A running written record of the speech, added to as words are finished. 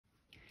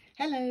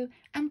Hello,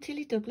 I'm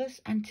Tilly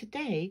Douglas and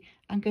today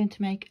I'm going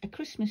to make a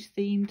Christmas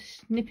themed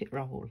snippet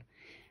roll.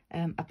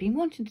 I've been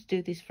wanting to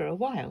do this for a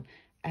while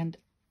and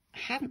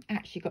haven't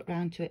actually got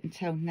round to it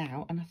until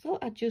now, and I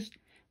thought I'd just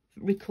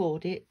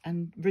record it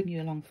and bring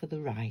you along for the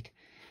ride.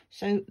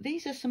 So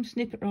these are some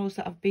snippet rolls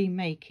that I've been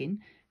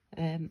making.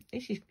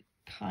 This is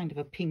kind of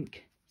a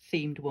pink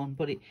themed one,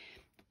 but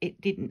I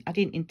didn't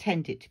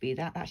intend it to be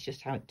that. That's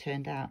just how it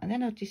turned out. And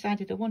then I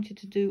decided I wanted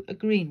to do a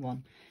green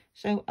one.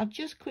 So I'll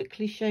just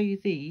quickly show you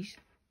these.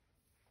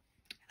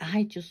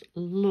 I just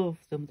love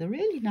them. They're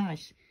really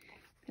nice.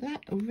 They're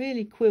like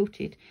really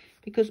quilted,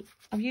 because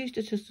I've used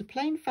it as a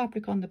plain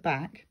fabric on the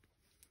back,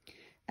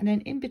 and then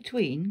in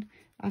between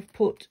I've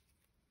put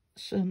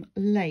some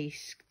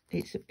lace.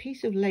 It's a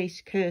piece of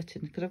lace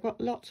curtain, because I've got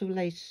lots of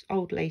lace,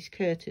 old lace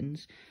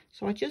curtains.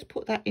 So I just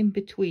put that in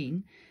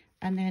between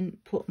and then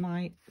put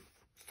my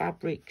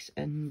fabrics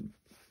and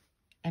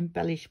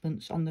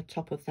embellishments on the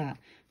top of that.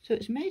 So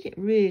it's made it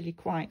really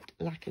quite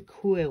like a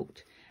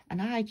quilt,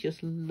 and I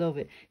just love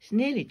it. It's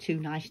nearly too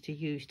nice to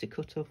use, to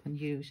cut up and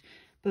use,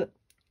 but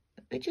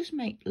they just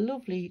make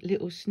lovely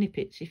little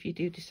snippets if you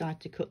do decide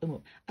to cut them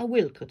up. I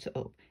will cut it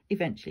up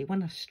eventually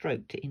when I've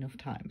stroked it enough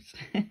times.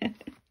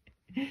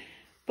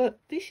 But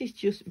this is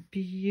just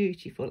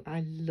beautiful.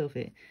 I love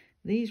it.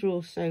 These are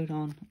all sewn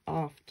on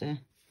after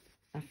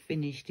I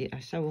finished it. I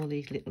sew all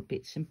these little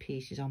bits and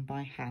pieces on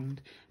by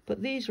hand,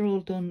 but these are all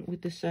done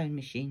with the sewing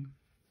machine,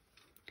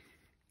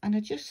 and I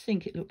just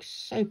think it looks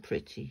so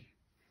pretty.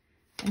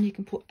 And you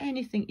can put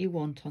anything you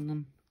want on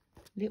them.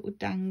 Little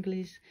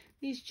danglies.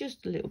 These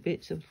just little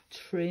bits of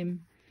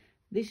trim.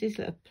 This is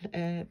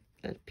a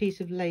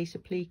piece of lace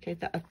applique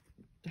that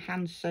I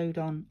hand sewed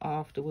on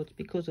afterwards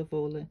because of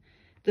all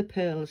the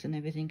pearls and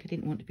everything. I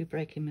didn't want to be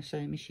breaking my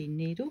sewing machine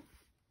needle.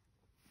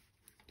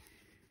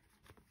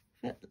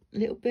 That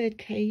little bird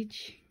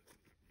cage,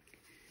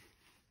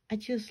 I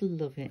just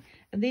love it.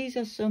 And these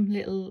are some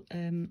little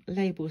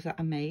labels that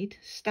I made,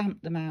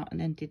 stamped them out and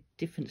then did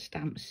different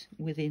stamps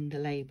within the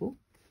label.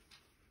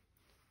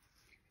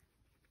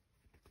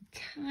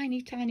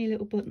 Tiny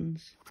little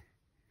buttons.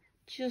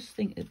 Just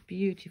think they're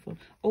beautiful.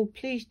 Oh,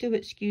 please do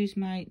excuse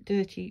my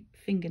dirty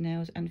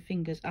fingernails and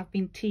fingers. I've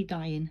been tea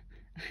dyeing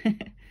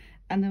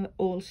and they're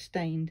all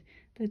stained.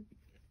 They're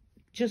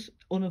just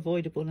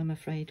unavoidable, I'm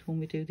afraid, when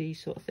we do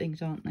these sort of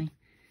things, aren't they?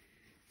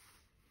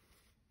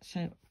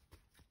 So,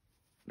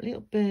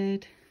 little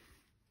bird.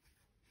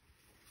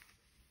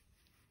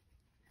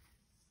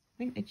 I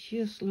think they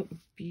just look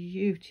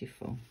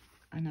beautiful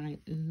and I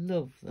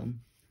love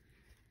them.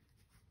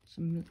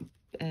 Some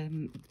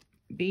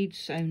beads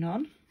sewn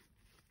on,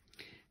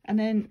 and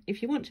then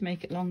if you want to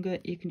make it longer,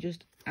 you can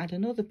just add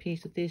another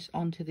piece of this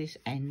onto this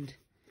end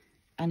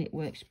and it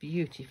works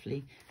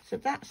beautifully. So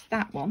that's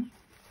that one.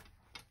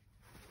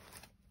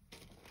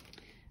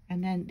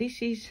 And then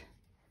this is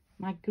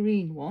my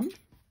green one,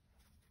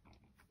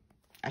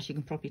 as you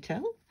can probably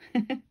tell.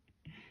 So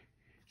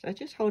I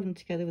just hold them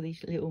together with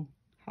these little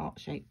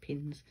heart-shaped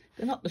pins.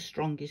 They're not the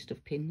strongest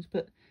of pins,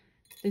 but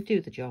they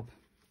do the job.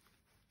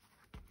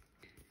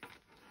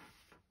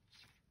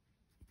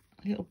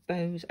 Little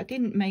bows. I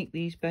didn't make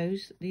these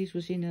bows. These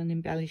was in an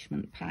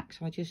embellishment pack,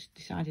 so I just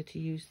decided to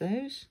use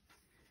those.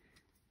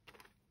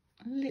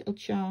 A little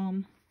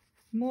charm.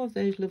 More of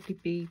those lovely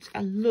beads. I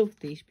love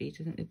these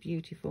beads. I think they're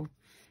beautiful.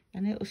 A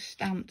little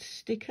stamped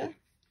sticker.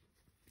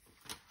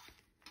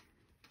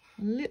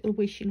 A little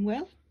wishing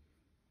well.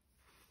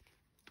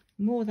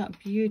 More of that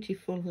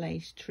beautiful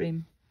lace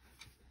trim.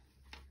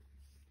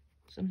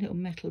 Some little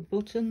metal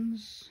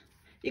buttons.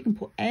 You can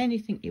put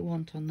anything you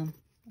want on them.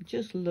 I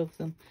just love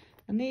them.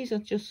 And these are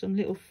just some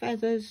little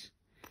feathers,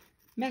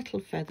 metal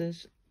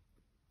feathers,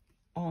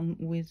 on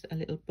with a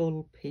little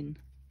bull pin.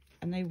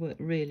 And they work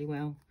really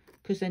well,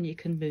 because then you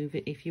can move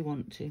it if you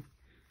want to.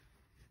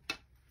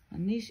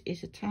 And this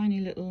is a tiny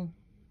little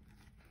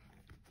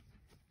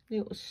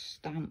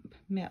stamp,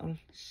 metal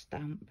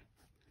stamp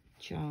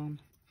charm.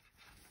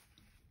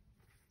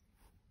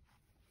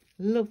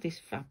 Love this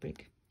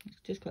fabric.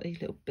 It's just got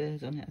these little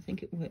birds on it. I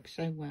think it works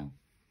so well.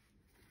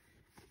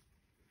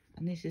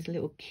 And this is a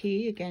little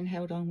key, again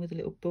held on with a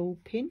little ball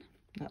pin.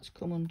 That's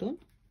come undone.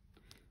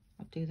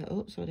 I'll do that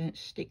up so I don't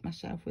stick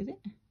myself with it.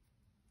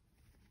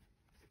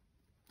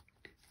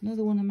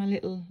 Another one of my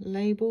little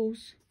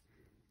labels.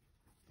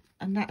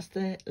 And that's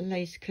the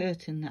lace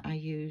curtain that I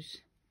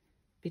use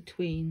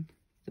between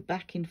the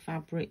backing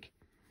fabric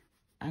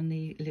and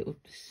the little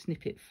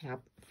snippet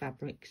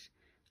fabrics.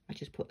 I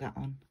just put that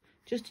on,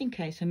 just in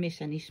case I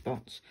miss any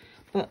spots.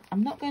 But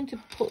I'm not going to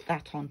put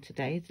that on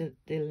today,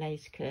 the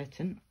lace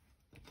curtain.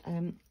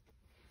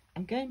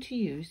 I'm going to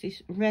use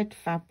this red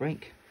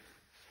fabric,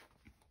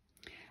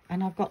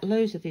 and I've got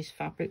loads of this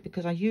fabric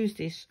because I use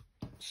this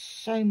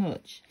so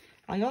much.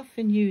 I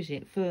often use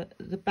it for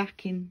the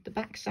back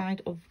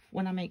side of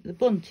when I make the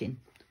bunting.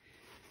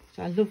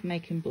 So I love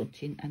making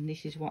bunting, and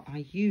this is what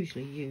I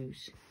usually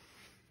use.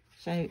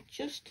 So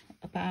just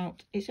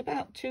about, it's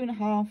about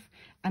 2.5,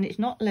 and it's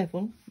not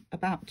level,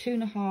 about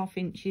 2.5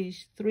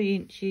 inches, 3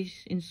 inches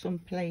in some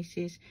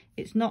places.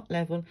 It's not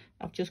level.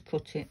 I've just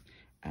cut it,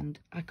 and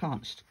I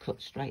can't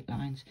cut straight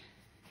lines.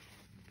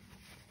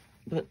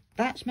 But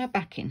that's my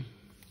backing.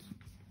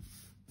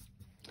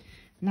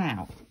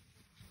 Now,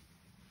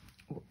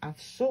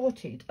 I've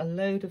sorted a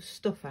load of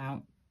stuff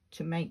out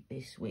to make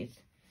this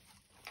with.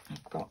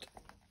 I've got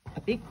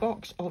a big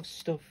box of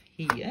stuff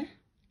here.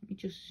 Let me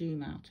just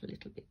zoom out a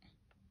little bit.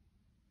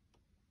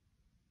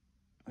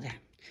 There.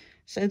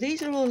 So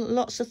these are all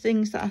lots of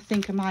things that I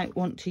think I might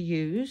want to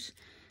use.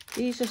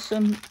 These are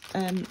some,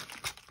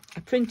 I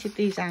printed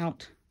these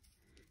out,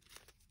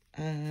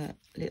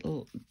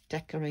 little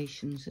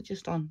decorations. They're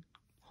just on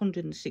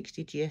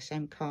 160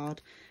 GSM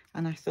card,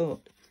 and I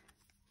thought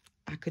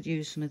I could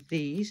use some of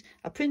these.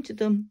 I printed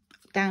them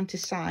down to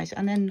size,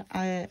 and then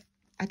I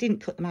didn't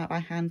cut them out by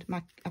hand.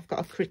 I've got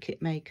a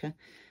Cricut maker,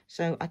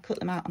 so I cut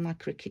them out on my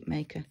Cricut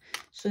maker.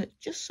 So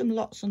just some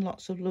lots and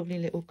lots of lovely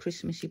little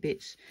Christmassy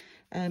bits.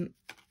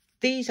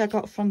 These I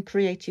got from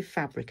Creative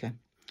Fabrica,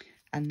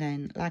 and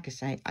then, like I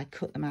say, I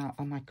cut them out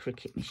on my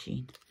Cricut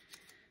machine.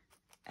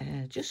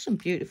 Just some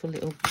beautiful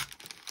little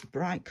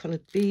bright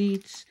coloured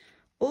beads,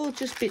 all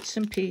just bits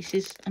and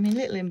pieces. I mean,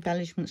 little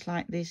embellishments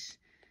like this.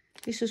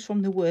 This was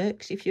from the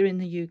Works if you're in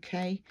the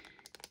UK.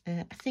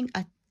 I think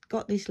I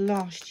got this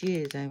last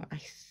year though, I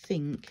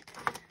think.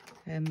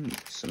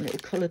 Some little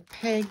coloured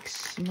pegs,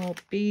 some more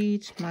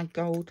beads, my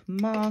gold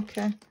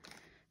marker,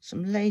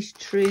 some lace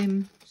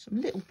trim, some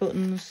little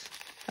buttons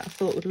that I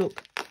thought would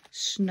look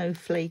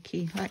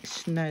snowflakey, like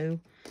snow.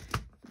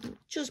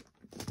 Just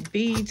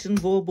beads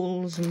and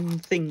baubles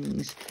and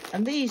things.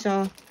 And these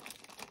are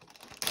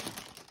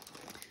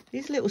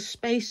these little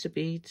spacer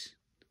beads.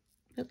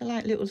 They're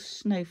like little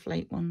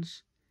snowflake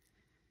ones.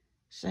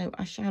 So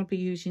I shall be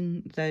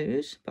using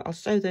those, but I'll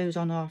sew those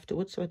on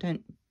afterwards so I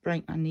don't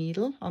break my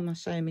needle on my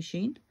sewing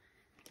machine.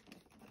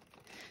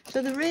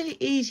 So they're really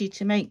easy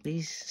to make,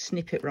 these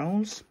snippet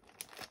rolls.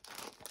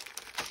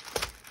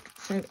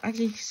 So as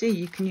you can see,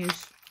 you can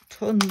use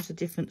tons of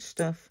different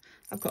stuff.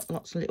 I've got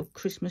lots of little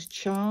Christmas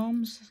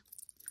charms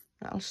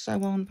that I'll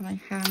sew on by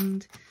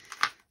hand.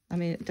 I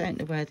mean, I don't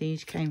know where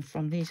these came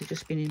from. These have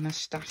just been in my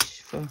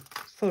stash for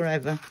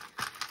forever.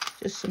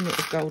 Just some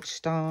little gold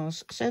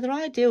stars. So they're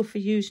ideal for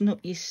using up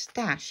your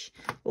stash,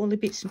 all the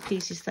bits and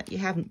pieces that you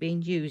haven't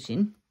been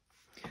using.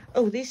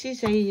 Oh, this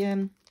is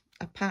a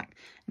pack.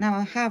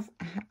 Now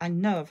I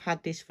know I've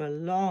had this for a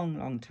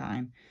long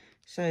time,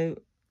 so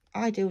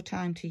ideal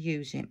time to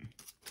use it.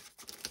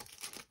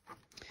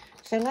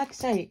 So like I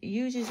say, it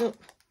uses up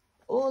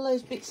all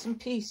those bits and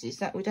pieces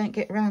that we don't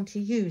get around to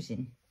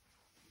using.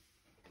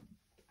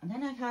 And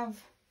then I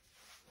have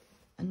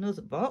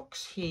another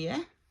box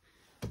here.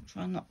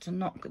 Try not to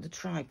knock the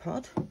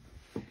tripod.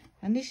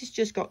 And this has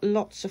just got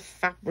lots of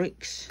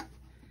fabrics.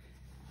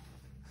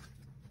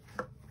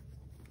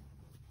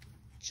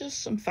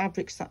 Just some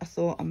fabrics that I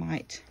thought I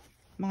might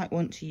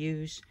want to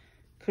use.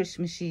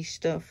 Christmassy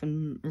stuff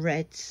and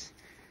reds.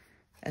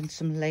 And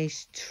some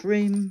lace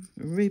trim,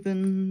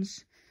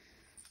 ribbons.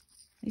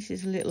 This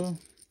is a little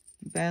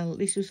bell.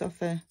 This was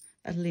off a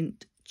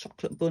lint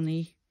chocolate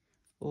bunny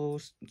or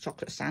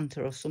chocolate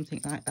Santa or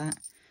something like that.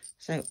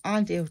 So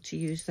ideal to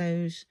use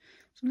those.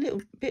 Some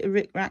little bit of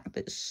rickrack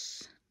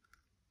that's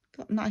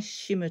got a nice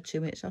shimmer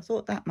to it, so I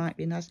thought that might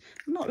be nice.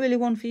 I'm not really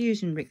one for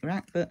using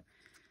rickrack, but I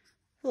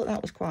thought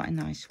that was quite a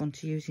nice one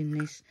to use in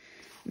this.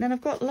 And then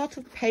I've got a lot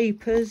of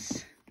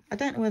papers. I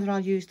don't know whether I'll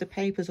use the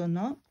papers or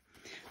not,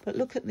 but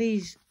look at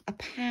these,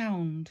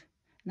 £1.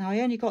 Now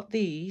I only got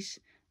these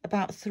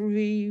about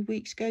 3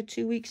 weeks ago,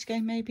 2 weeks ago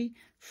maybe,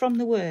 from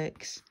the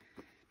Works.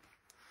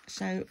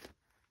 So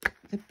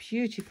they're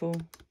beautiful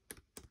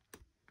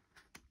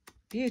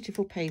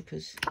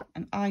papers,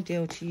 and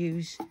ideal to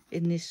use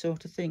in this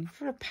sort of thing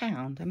for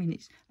 £1. I mean,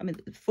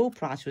 the full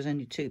price was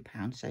only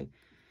 £2, so you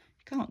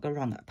can't go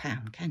wrong at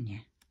 £1, can you?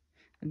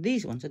 And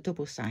these ones are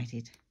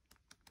double-sided,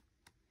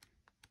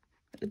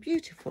 but they're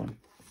beautiful.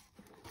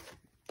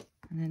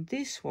 And then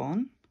this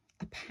one,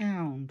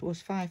 £1,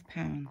 was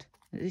 £5.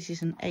 This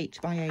is an 8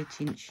 by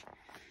 8 inch,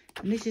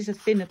 and this is a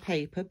thinner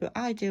paper, but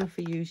ideal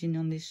for using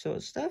on this sort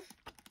of stuff.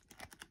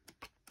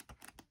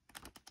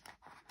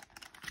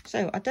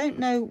 So I don't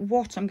know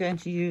what I'm going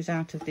to use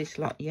out of this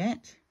lot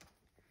yet.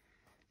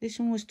 This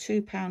one was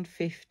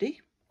 £2.50.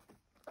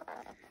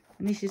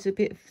 And this is a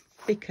bit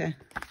thicker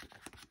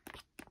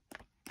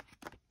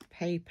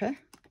paper.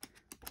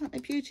 Aren't they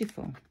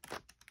beautiful?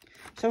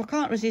 So I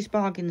can't resist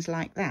bargains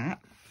like that.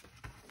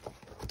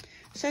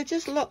 So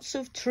just lots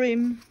of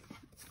trim.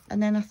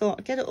 And then I thought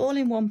I'd get it all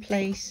in one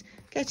place,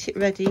 get it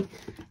ready,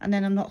 and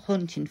then I'm not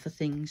hunting for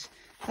things.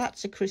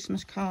 That's a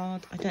Christmas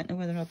card. I don't know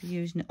whether I'll be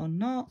using it or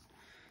not,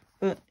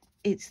 but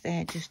it's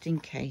there just in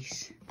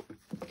case.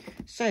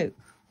 So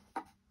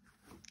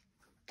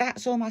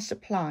that's all my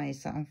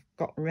supplies that I've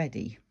got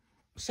ready.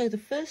 So the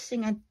first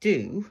thing I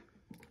do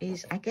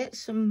is I get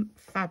some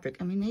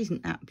fabric. I mean,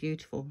 isn't that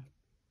beautiful?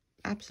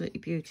 Absolutely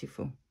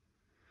beautiful.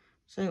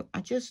 So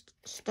I just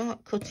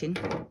start cutting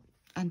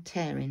and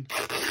tearing.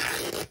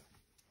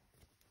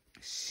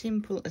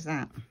 Simple as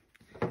that.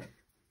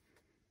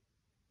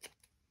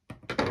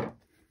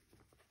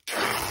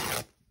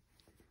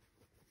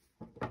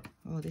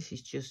 Oh, this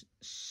is just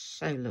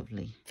so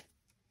lovely.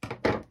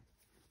 That's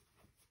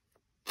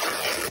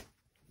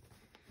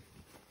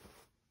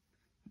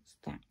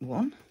that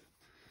one.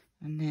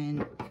 And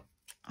then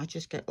I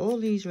just get all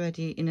these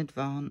ready in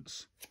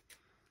advance.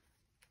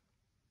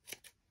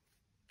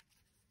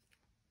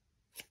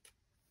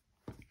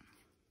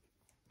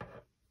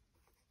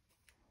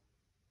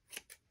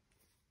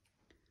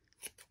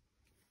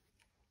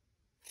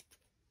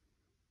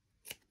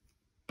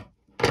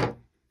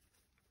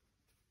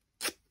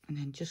 And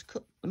then just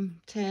cut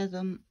them, tear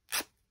them,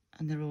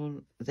 and they're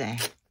all there,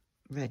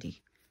 ready.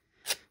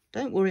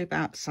 Don't worry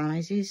about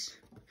sizes.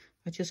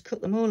 I just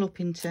cut them all up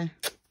into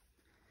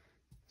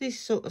this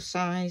sort of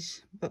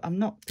size, but I'm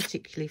not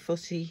particularly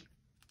fussy.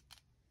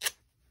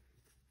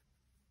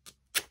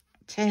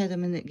 Tear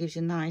them and it gives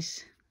you a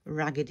nice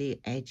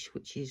raggedy edge,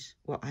 which is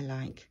what I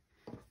like.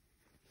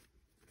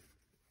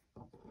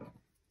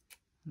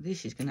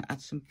 This is going to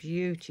add some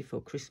beautiful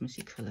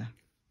Christmassy colour.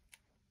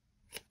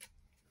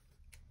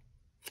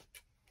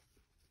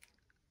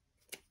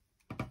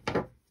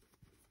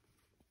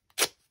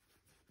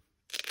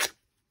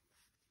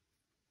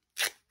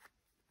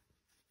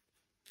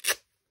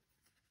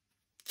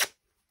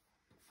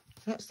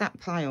 That's that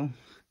pile.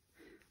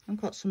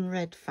 I've got some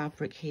red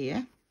fabric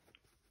here,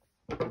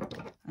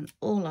 and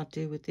all I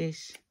do with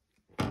this,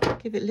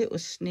 give it a little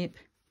snip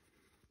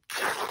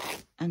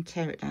and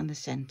tear it down the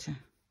centre.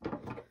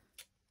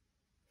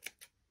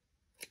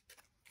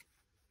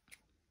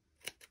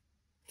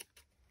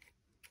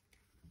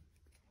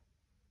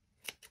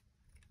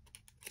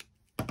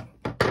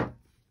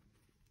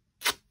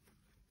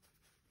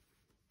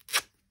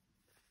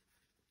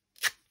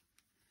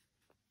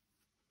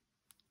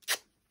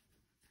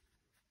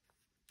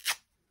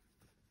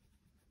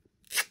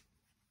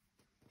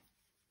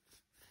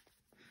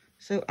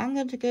 So I'm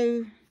going to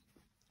go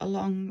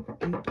along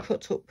and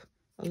cut up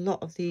a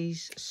lot of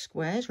these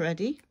squares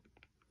ready.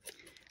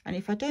 And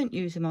if I don't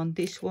use them on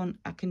this one,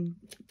 I can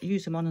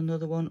use them on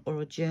another one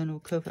or a journal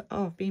cover.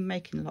 Oh, I've been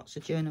making lots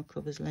of journal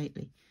covers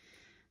lately.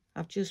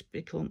 I've just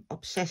become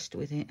obsessed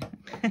with it.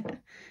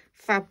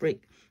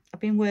 Fabric. I've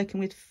been working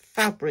with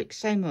fabric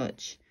so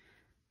much.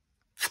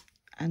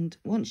 And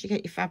once you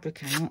get your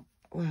fabric out,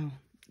 well,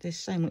 there's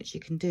so much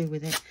you can do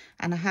with it.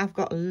 And I have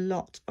got a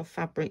lot of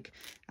fabric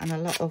and a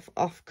lot of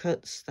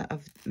offcuts that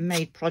I've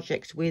made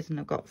projects with, and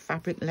I've got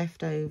fabric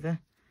left over.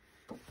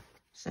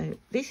 So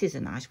this is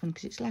a nice one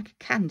because it's like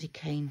a candy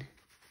cane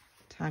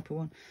type of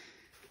one.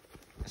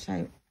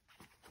 So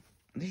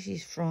this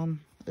is from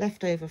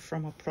leftover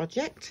from a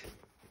project.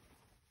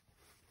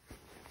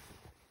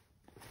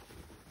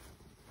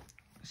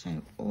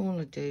 So all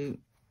I do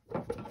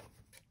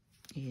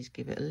is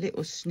give it a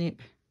little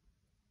snip,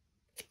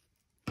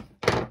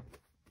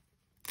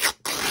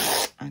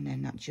 and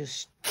then that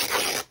just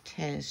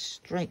tears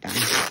straight down.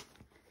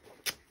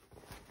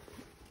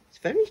 It's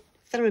very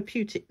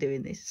therapeutic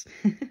doing this.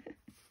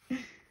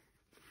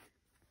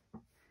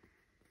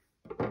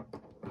 And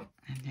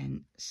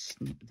then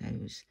snip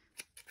those.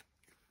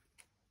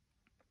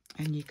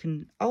 And you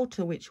can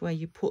alter which way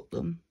you put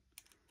them,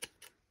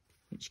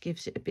 which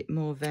gives it a bit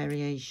more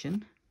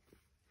variation.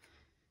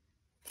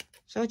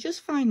 So I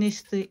just find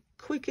this the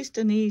quickest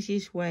and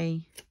easiest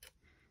way,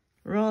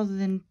 rather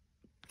than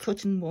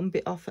cutting one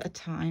bit off at a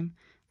time.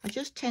 I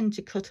just tend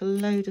to cut a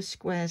load of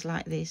squares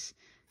like this,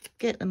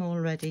 get them all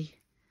ready,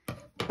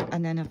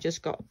 and then I've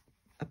just got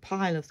a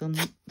pile of them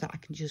that I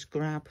can just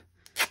grab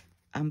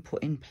and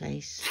put in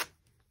place.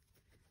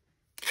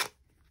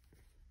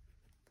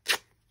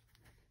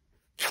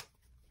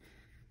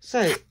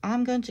 So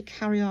I'm going to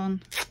carry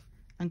on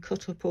and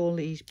cut up all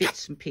these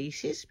bits and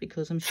pieces,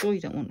 because I'm sure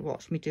you don't want to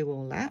watch me do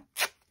all that.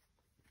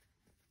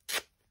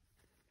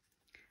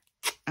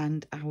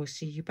 And I will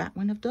see you back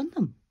when I've done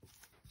them.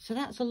 So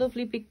that's a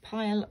lovely big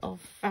pile of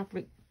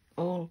fabric,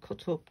 all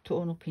cut up,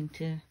 torn up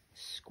into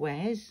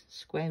squares,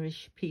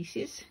 squarish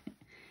pieces.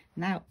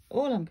 Now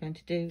all I'm going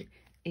to do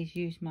is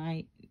use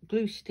my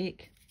glue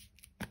stick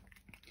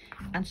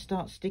and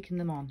start sticking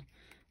them on.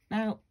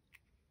 Now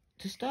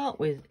to start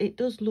with, it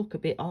does look a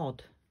bit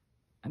odd.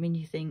 I mean,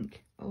 you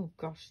think, oh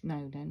gosh,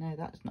 no,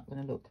 that's not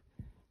going to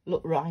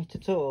look right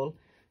at all,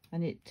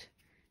 and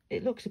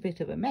it looks a bit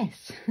of a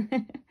mess.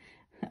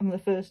 I'm the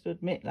first to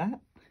admit that.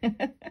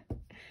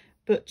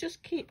 But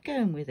just keep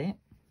going with it,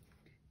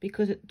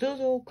 because it does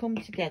all come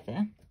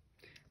together.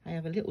 I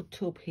have a little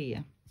tub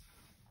here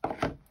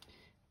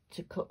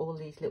to cut all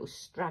these little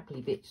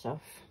straggly bits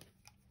off,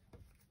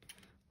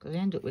 because I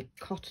end up with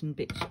cotton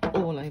bits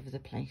all over the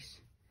place.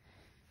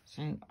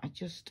 So I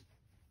just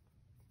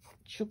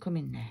chuck them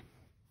in there.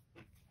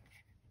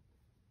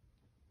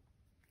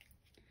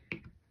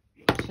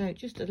 So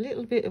just a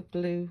little bit of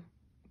glue,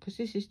 because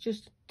this is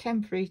just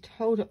temporary to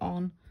hold it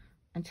on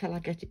until I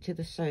get it to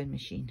the sewing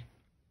machine.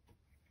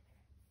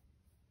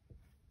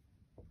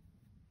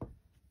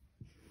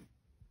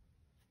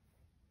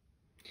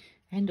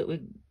 I end up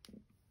with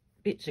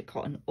bits of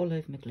cotton all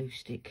over my glue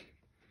stick.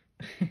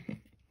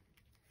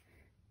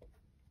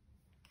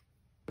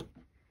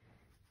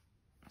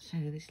 So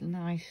this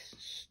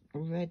nice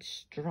red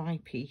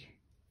stripy,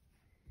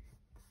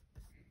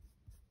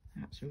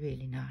 that's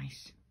really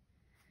nice.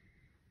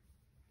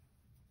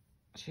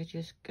 So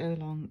just go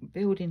along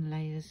building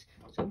layers.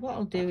 So what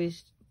I'll do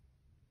is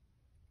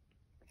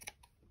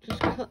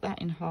just cut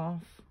that in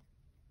half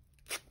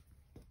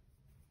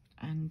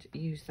and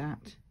use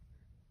that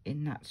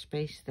in that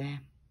space there.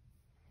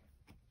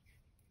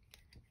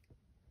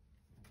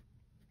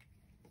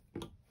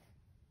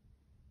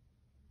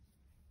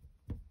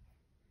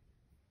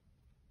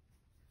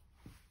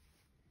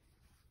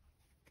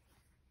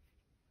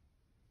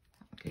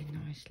 That'll go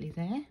nicely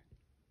there.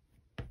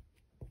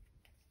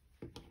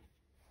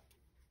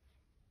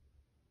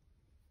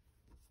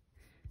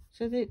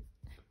 So that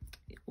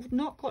you've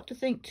not got to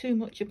think too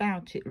much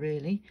about it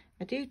really.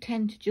 I do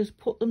tend to just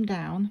put them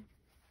down.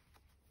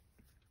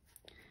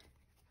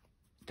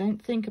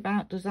 Don't think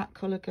about, does that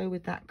colour go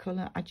with that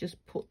colour? I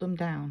just put them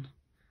down.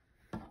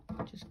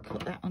 Just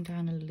cut that one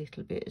down a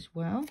little bit as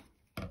well.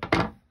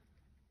 Because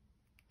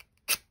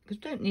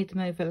don't need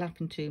them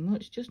overlapping too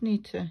much, just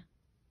need to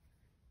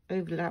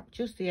overlap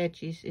just the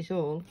edges is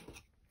all.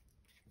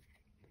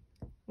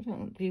 I don't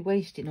want to be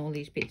wasting all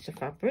these bits of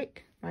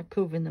fabric by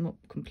covering them up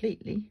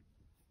completely.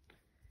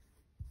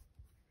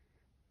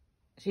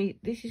 See,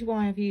 this is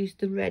why I've used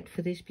the red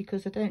for this,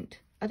 because I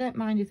don't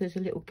mind if there's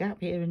a little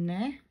gap here and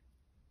there.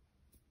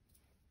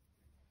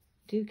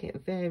 I do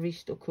get very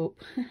stuck up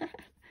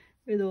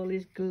with all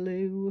this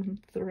glue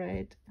and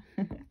thread.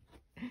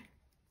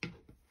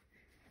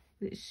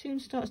 It soon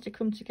starts to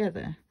come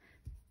together,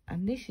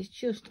 and this is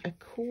just a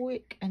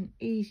quick and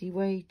easy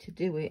way to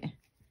do it.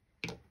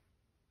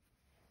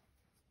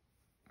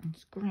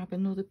 Let's grab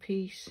another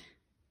piece,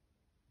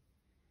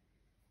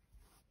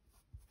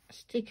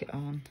 stick it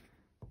on.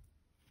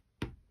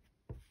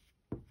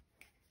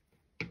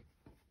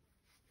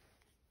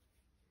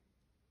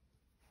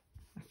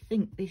 I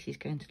think this is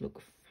going to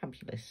look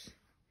fabulous.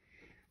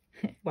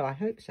 Well, I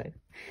hope so.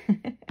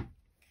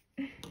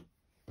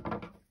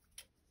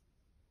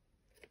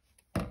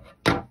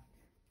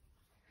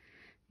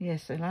 Yeah,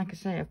 so like I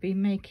say, I've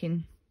been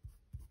making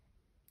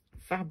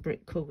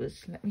fabric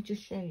covers. Let me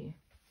just show you.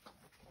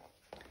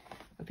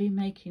 I've been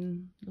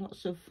making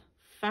lots of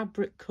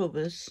fabric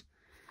covers.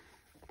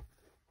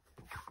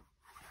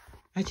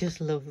 I just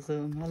love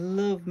them. I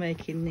love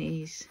making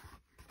these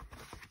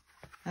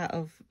out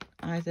of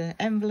either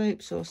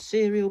envelopes or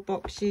cereal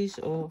boxes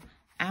or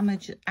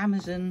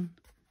Amazon,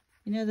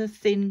 you know, the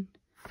thin,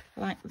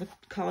 like the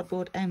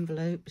cardboard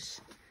envelopes.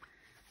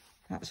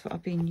 That's what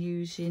I've been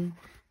using.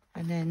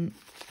 And then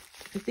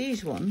for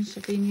these ones,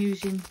 I've been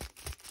using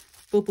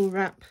bubble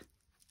wrap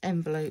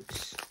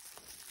envelopes.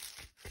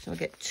 So I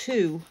get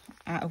 2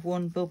 out of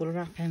 1 bubble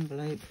wrap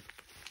envelope.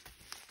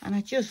 And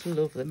I just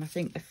love them. I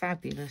think they're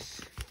fabulous.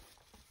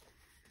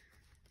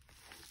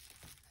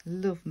 I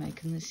love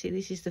making this. See,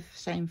 this is the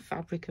same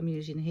fabric I'm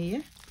using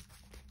here.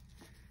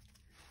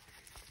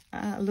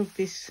 I love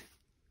this.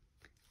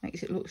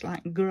 Makes it look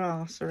like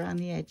grass around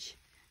the edge.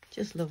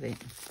 Just love it.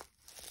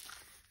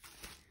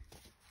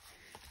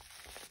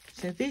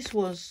 So this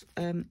was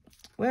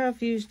where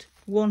I've used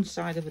one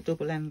side of a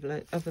double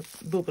envelope, of a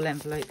bubble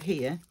envelope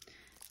here.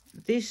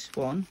 This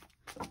one,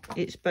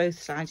 it's both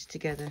sides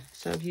together.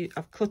 So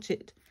I've cut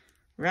it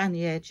around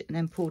the edge and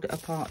then pulled it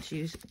apart to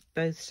use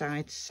both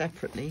sides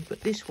separately.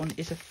 But this one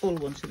is a full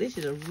one, so this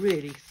is a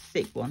really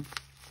thick one.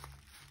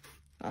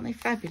 Aren't they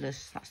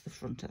fabulous? That's the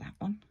front of that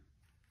one.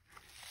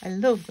 I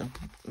love them.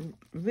 I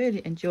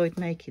really enjoyed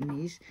making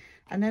these.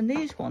 And then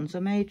these ones are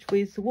made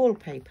with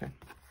wallpaper.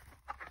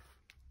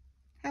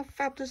 How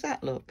fab does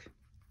that look?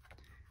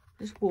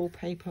 Just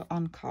wallpaper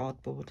on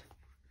cardboard.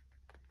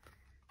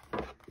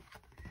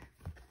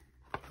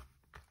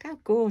 How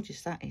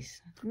gorgeous that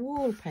is.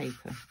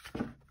 Wallpaper.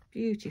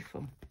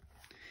 Beautiful.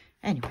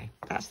 Anyway,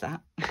 that's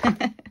that.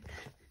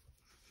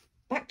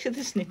 Back to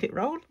the snippet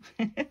roll.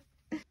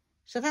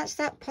 So that's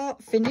that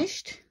part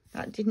finished.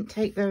 That didn't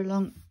take very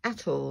long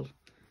at all.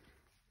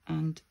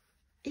 And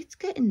it's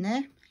getting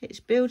there. It's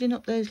building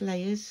up those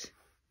layers.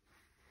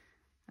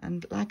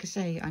 And like I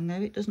say, I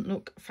know it doesn't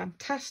look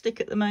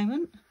fantastic at the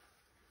moment,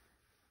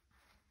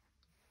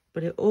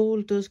 but it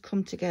all does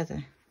come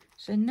together.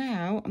 So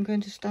now I'm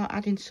going to start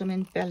adding some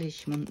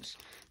embellishments.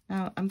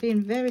 Now I'm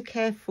being very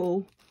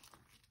careful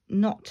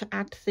not to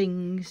add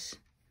things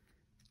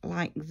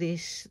like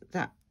this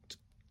that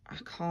I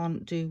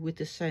can't do with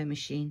the sewing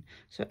machine.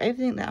 So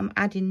everything that I'm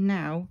adding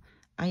now,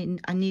 I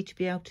need to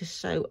be able to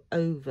sew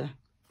over.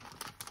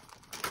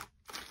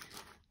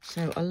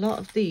 So a lot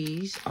of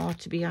these are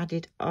to be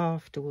added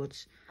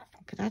afterwards.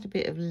 I could add a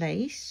bit of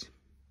lace.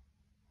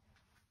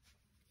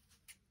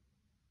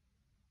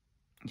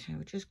 So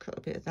we'll just cut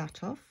a bit of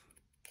that off.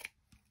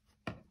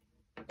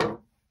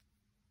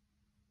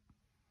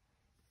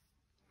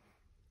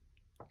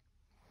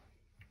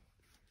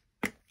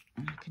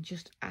 And I can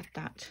just add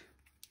that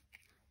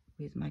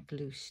with my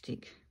glue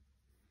stick.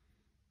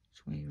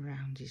 Which way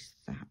round is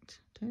that?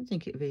 I don't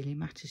think it really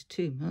matters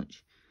too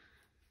much.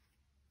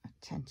 I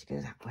tend to go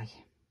that way.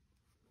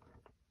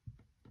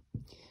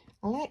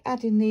 I like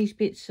adding these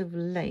bits of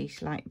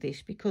lace like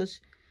this because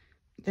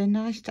they're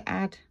nice to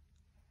add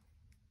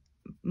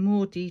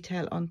more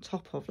detail on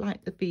top of,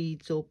 like the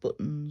beads or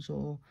buttons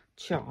or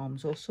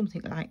charms or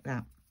something like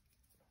that.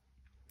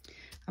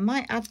 I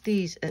might add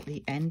these at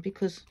the end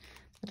because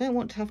I don't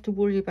want to have to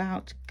worry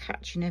about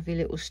catching every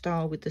little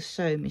star with the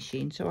sewing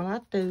machine, so I'll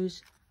add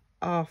those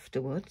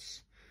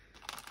afterwards.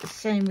 The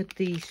same with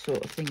these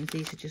sort of things.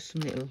 These are just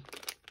some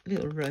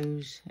little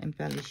rose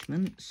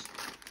embellishments,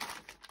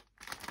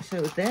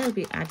 so they'll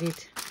be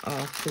added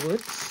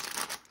afterwards.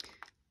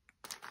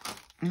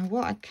 Now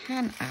what I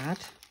can add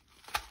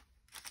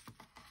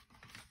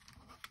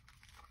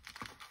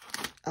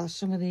are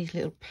some of these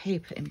little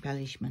paper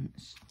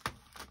embellishments.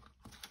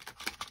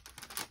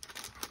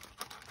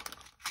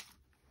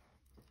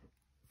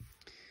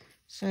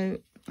 So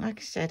like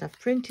I said, I've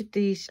printed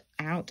these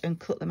out and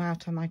cut them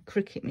out on my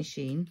Cricut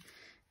machine.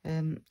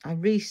 I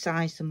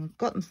resized them. I've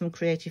got them from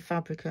Creative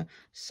Fabrica,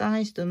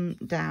 sized them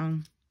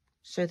down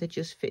so they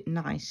just fit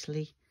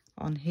nicely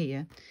on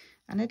here.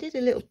 And I did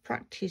a little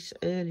practice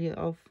earlier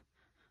of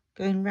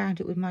going around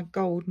it with my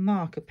gold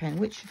marker pen,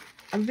 which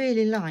I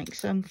really like.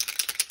 So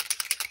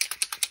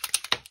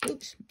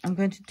I'm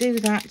going to do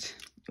that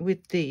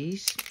with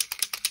these.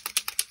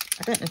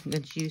 I don't know if I'm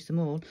going to use them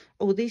all.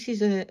 Oh, this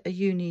is a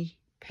uni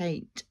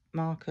paint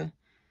marker,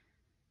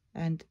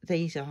 and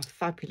these are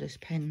fabulous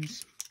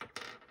pens.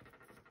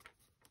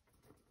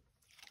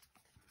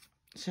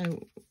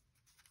 So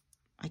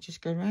I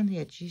just go around the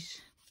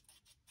edges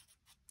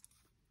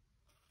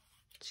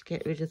to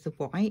get rid of the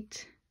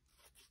white.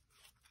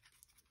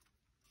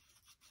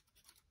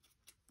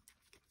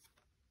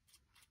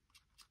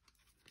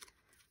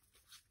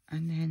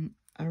 And then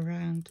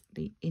around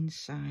the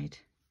inside,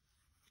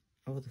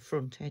 or the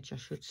front edge I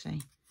should say,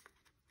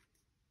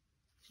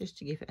 just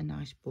to give it a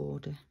nice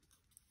border.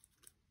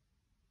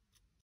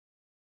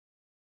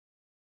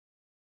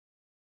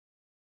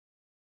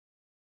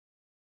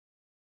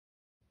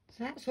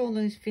 So that's all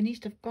those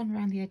finished. I've gone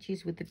around the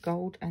edges with the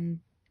gold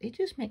and it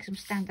just makes them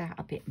stand out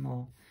a bit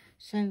more.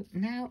 So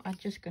now I'm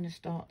just going to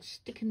start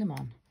sticking them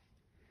on,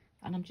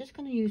 and I'm just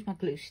going to use my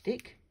glue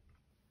stick.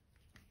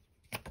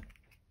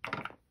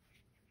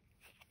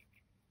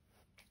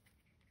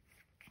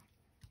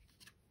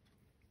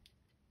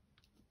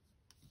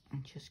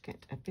 And just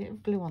get a bit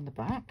of glue on the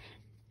back,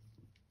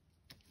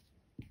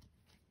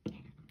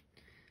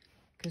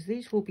 because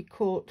these will be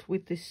caught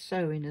with this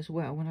sewing as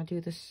well when I do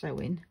the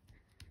sewing.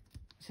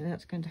 So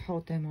that's going to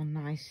hold them on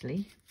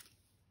nicely.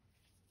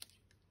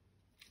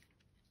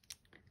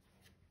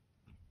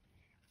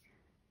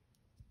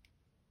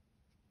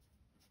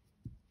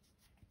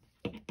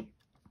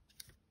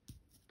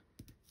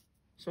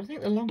 So I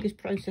think the longest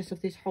process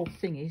of this whole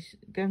thing is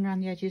going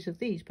around the edges of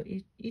these, but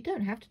you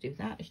don't have to do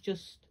that. It's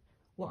just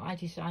what I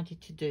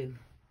decided to do.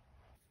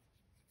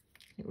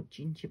 Little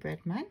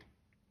gingerbread man.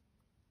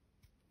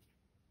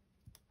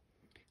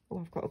 Oh,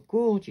 I've got a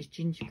gorgeous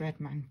gingerbread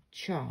man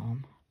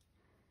charm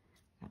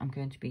that I'm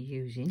going to be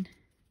using.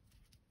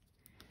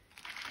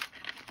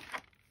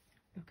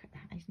 Look at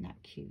that, isn't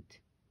that cute?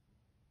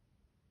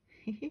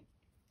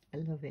 I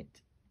love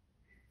it.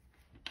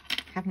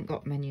 Haven't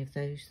got many of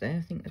those though.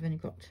 I think I've only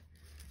got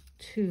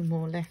 2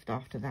 more left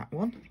after that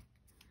one.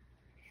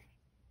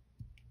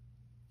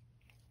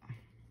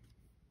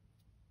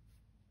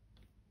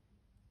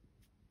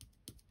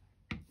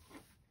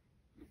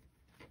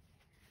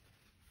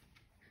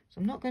 So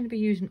I'm not going to be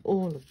using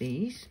all of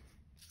these.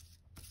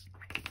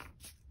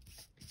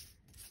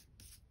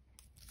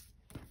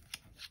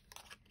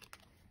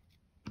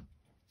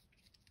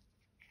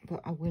 But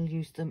I will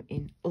use them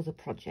in other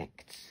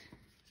projects.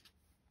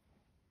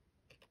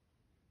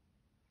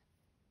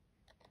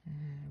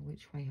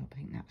 Which way up? I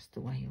think that's the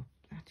way up.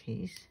 That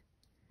is.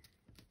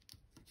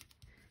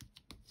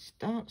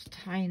 Starts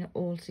tying it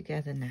all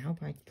together now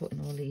by putting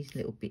all these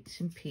little bits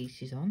and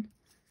pieces on.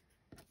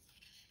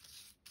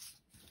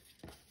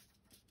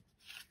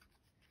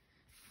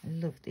 I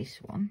love this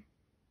one.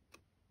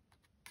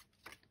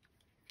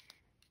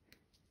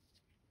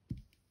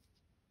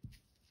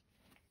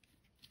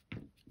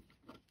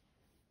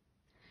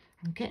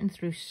 I'm getting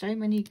through so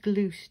many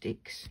glue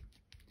sticks,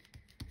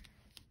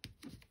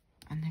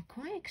 and they're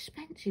quite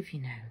expensive,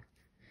 you know.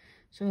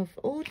 So I've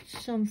ordered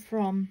some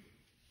from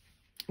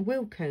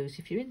Wilko's.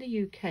 If you're in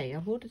the UK,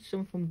 I've ordered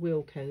some from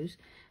Wilko's.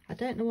 I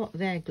don't know what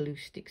their glue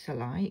sticks are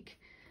like,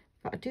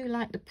 but I do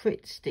like the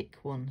Pritt stick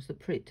ones.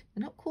 They're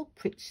not called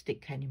Pritt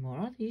stick anymore,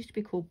 are they? They used to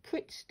be called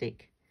Pritt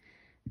stick.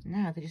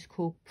 Now they're just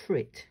called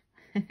Pritt.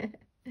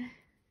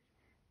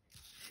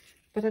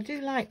 But I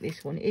do like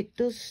this one. It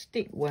does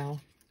stick well.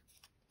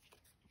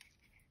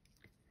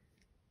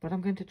 But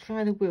I'm going to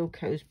try the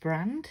Wilko's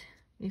brand.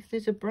 If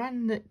there's a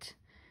brand that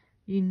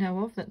you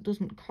know of that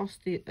doesn't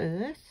cost the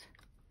earth,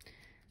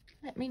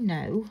 let me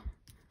know,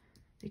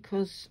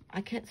 because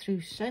I get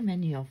through so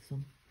many of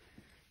them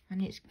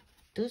and it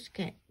does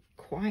get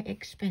quite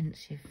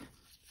expensive.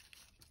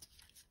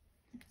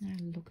 Now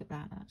look at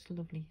that, that's a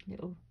lovely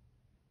little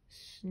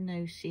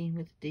snow scene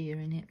with deer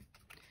in it.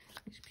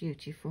 It's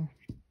beautiful.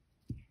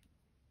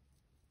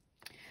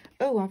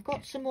 Oh, I've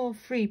got some more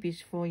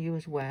freebies for you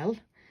as well.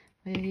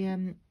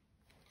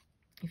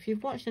 If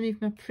you've watched any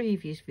of my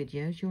previous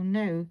videos, you'll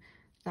know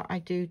that I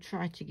do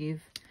try to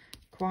give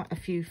quite a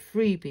few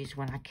freebies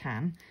when I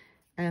can,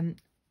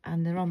 and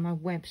they're on my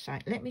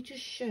website. Let me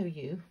just show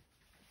you,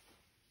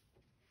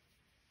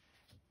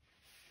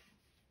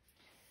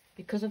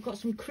 because I've got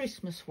some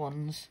Christmas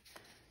ones.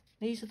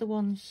 These are the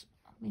ones,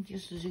 let me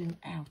just zoom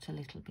out a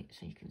little bit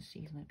so you can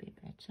see them a bit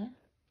better.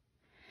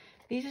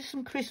 These are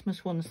some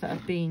Christmas ones that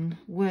I've been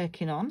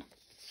working on.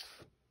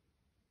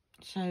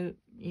 So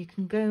you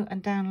can go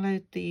and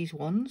download these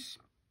ones.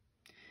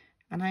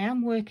 And I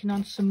am working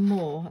on some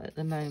more at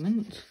the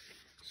moment.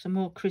 Some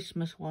more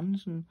Christmas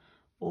ones and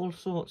all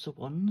sorts of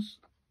ones.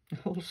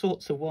 All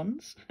sorts of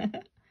ones.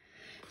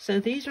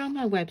 So these are on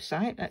my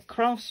website at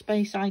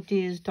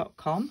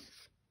craftsspaceideas.com.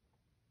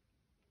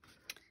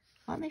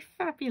 Aren't they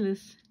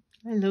fabulous?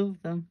 I love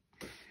them.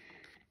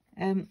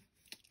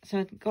 So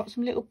I've got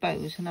some little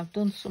bows and I've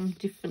done some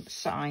different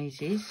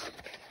sizes.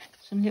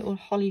 Some little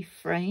holly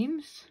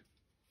frames.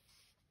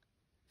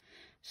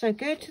 So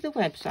go to the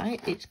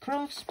website, it's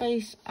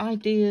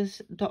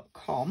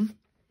craftsspaceideas.com,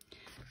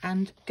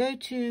 and go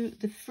to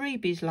the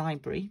freebies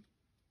library.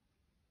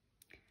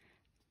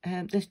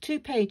 There's 2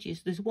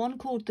 pages. There's one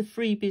called the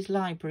freebies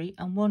library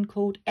and one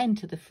called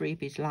enter the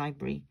freebies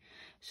library.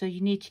 So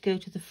you need to go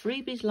to the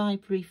freebies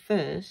library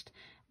first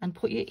and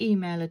put your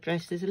email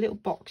address. There's a little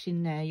box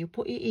in there. You'll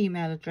put your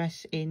email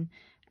address in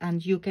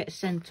and you'll get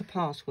sent a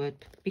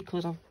password,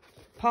 because I've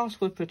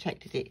password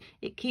protected it.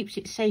 It keeps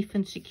it safe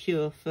and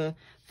secure for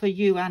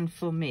you and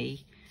for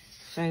me.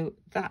 So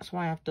that's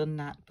why I've done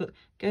that. But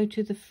go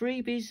to the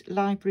freebies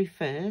library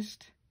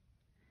first.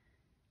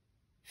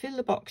 Fill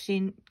the box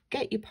in,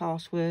 get your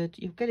password,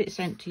 you'll get it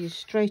sent to you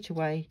straight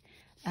away,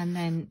 and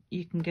then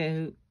you can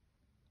go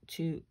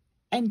to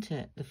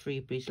enter the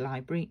freebies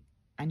library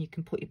and you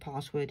can put your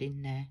password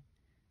in there.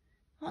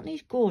 Aren't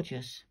these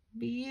gorgeous?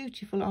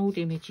 Beautiful old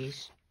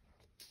images.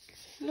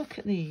 Look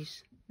at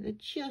these, they're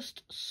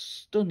just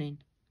stunning.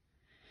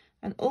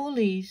 And all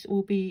these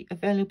will be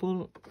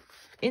available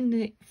in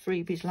the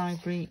freebies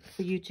library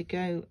for you to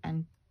go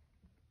and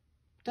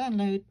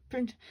download,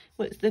 print.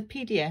 Well, it's the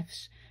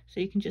PDFs, so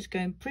you can just go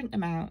and print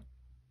them out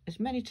as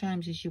many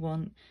times as you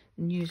want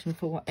and use them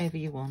for whatever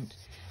you want.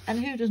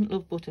 And who doesn't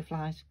love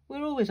butterflies?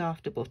 We're always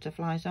after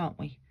butterflies, aren't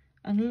we?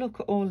 And look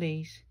at all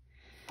these.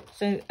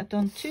 So I've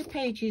done 2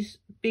 pages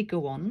bigger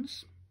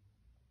ones,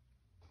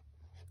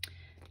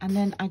 and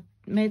then I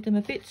made them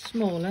a bit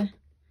smaller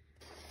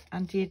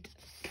and did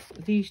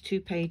these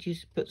 2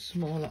 pages but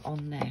smaller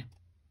on there.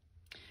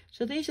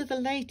 So these are the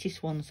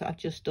latest ones that I've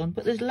just done,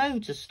 but there's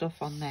loads of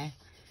stuff on there.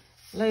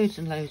 Loads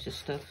and loads of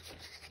stuff.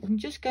 You can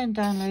just go and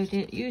download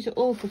it, use it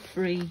all for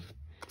free.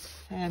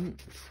 And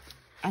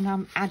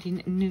I'm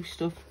adding new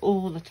stuff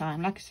all the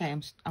time. Like I say,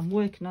 I'm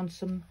working on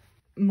some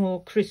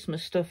more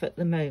Christmas stuff at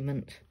the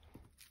moment.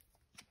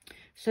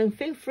 So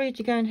feel free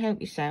to go and help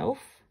yourself.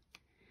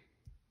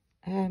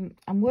 I'm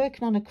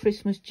working on a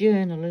Christmas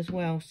journal as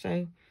well,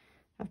 so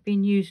I've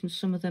been using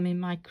some of them in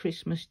my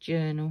Christmas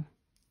journal.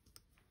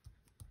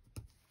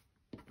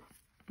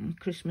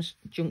 Christmas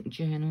junk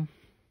journal.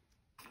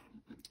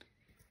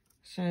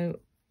 So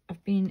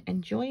I've been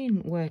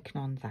enjoying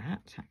working on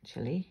that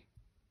actually,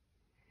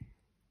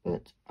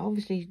 but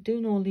obviously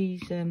doing all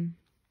these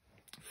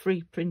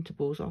free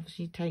printables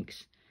obviously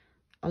takes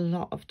a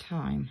lot of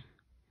time.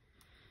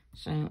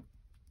 So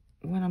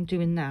when I'm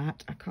doing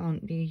that, I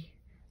can't be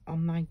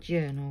on my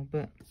journal,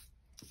 but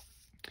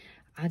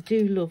I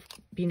do love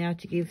being able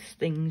to give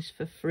things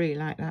for free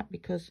like that,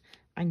 because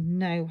I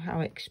know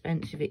how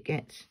expensive it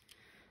gets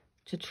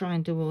to try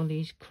and do all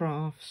these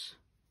crafts.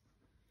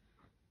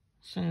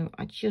 So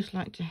I just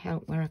like to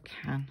help where I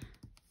can.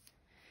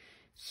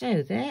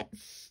 So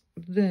that's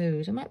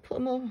those. I might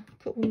put a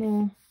couple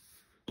more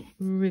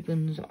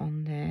ribbons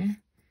on there.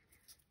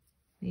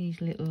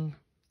 These little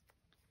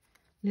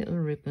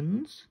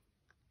ribbons.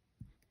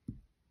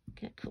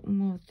 Get a couple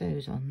more of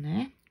those on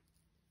there.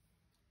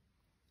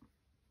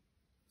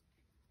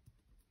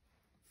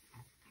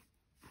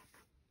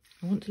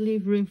 I want to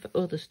leave room for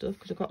other stuff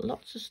because I've got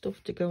lots of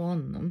stuff to go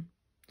on them.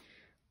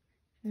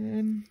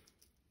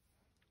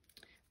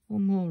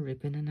 One more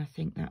ribbon and I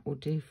think that will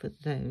do for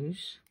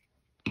those.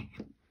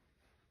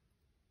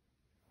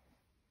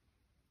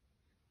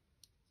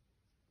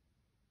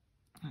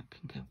 That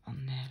can go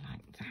on there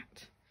like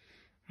that.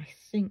 I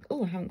think,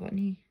 oh, I haven't got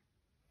any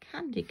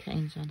candy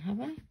canes on, have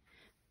I?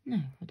 No,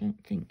 I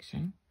don't think so.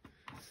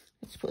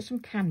 Let's put some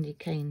candy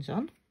canes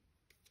on.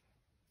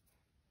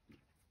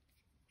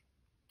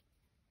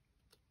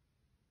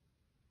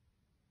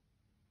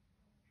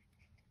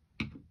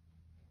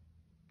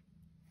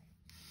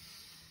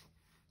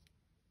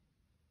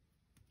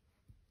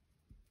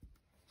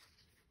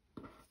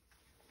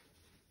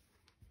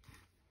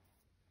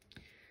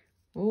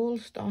 All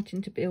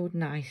starting to build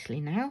nicely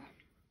now.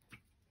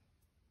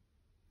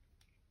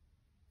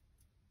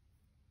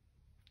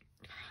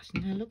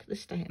 Now look at the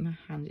state of my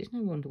hands. It's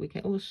no wonder we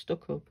get all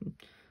stuck up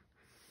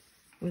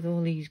with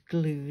all these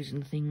glues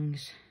and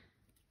things.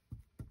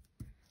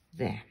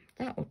 There,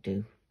 that'll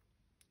do.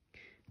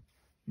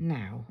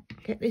 Now,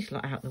 get this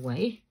lot out of the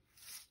way.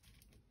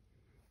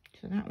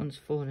 So that one's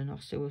fallen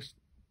off, so we'll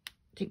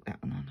stick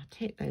that one on. I'll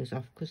take those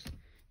off because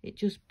it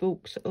just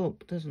bulks it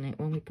up, doesn't it,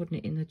 when we're putting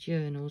it in the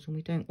journals, and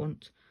we don't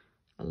want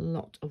a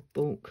lot of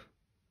bulk.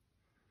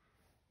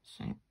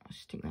 So I'll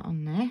stick that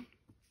on there.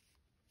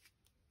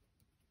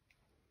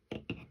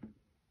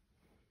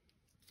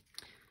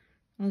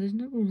 Oh, there's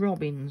no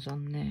robins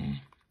on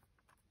there.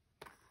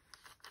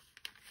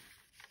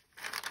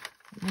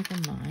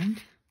 Never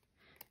mind.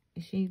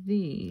 You see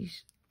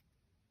these,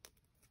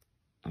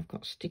 I've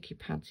got sticky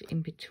pads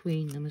in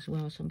between them as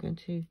well, so I'm going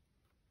to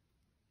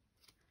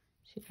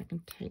see if I can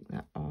take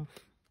that off.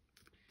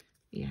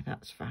 Yeah,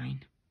 that's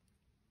fine.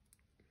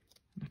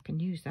 And I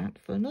can use that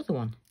for another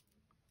one.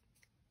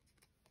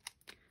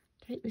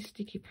 Take the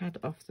sticky pad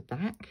off the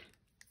back.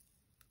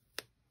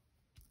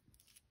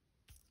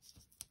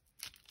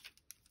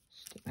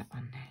 Stick that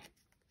on there.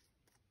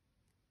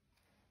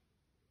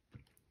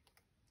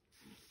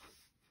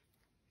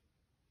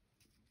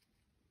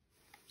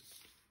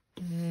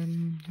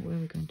 Where are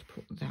we going to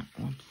put that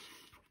one?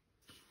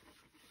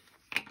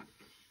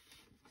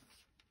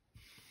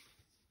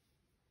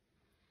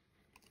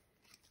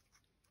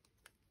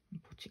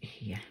 Put it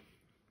here.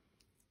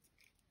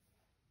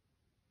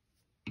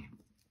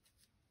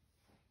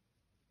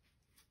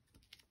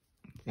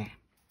 There.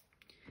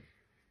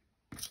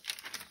 I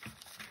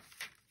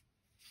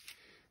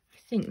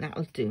think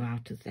that'll do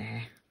out of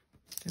there.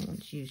 Don't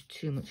want to use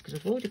too much because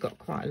I've already got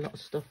quite a lot of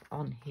stuff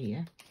on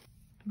here.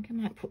 I think I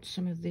might put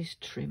some of this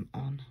trim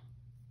on.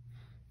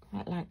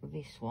 Quite like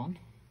this one.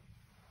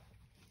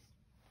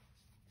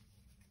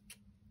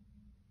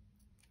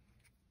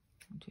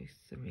 I'll do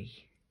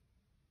 3.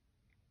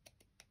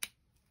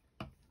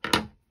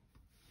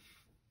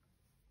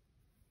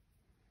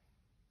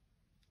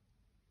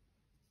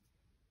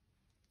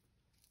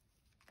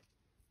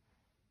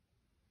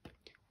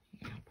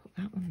 Yeah, I'll put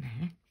that one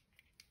there.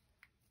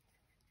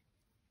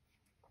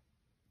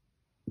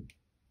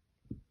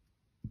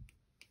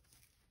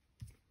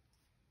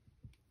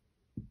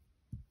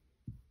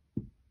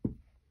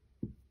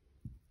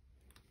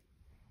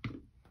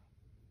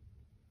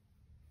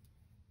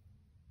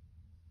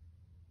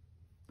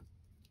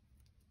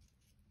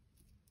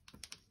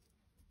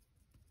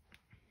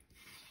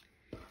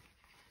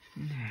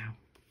 Now,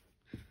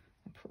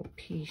 I'll put a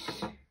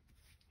piece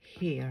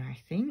here, I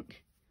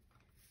think.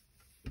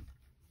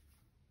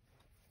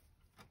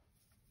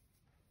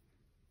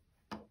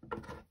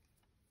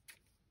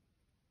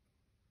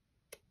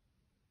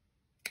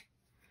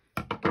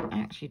 I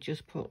actually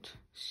just put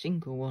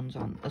single ones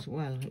on as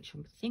well, which I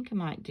think I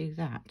might do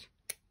that.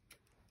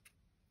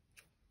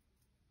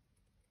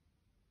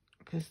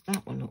 Because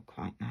that will look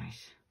quite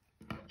nice.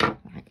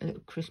 Like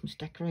little Christmas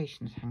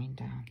decorations hanging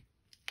down.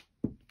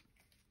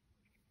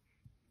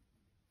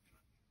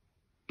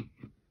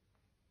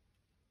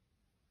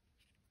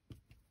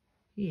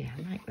 Yeah,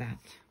 I like that.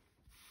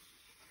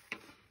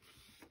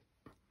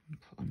 And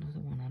put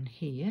another one on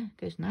here.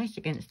 Goes nice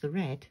against the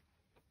red.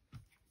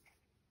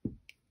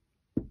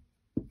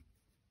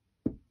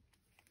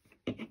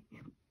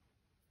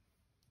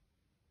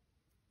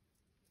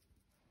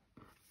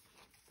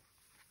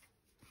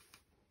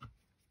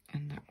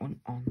 And that one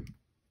on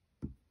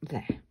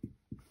there.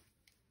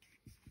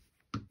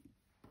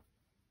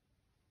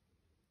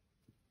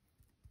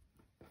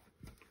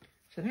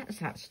 So that's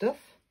that stuff.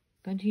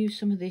 I'm going to use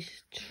some of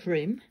this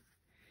trim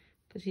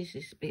because this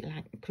is a bit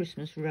like a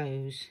Christmas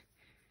rose,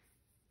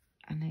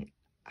 and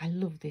I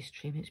love this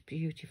trim. It's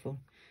beautiful.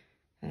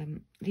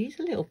 These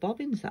are little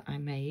bobbins that I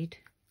made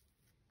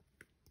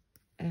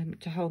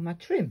to hold my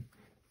trim,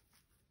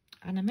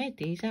 and I made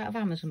these out of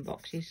Amazon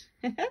boxes.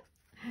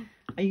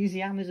 I use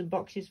the Amazon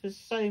boxes for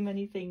so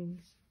many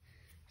things.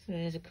 So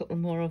there's a couple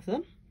more of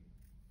them.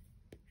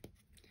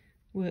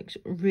 Works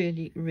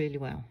really, really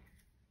well.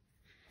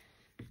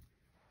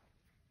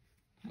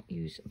 I'll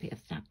use a bit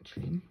of that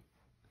trim.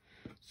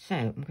 So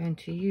I'm going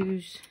to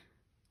use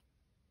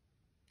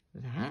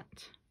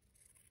that.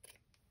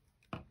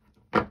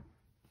 A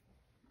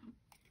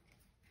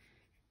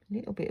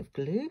little bit of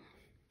glue.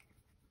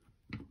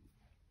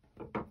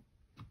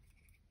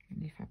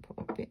 And if I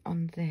put a bit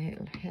on there,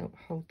 it'll help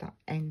hold that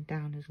end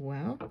down as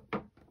well.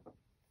 Get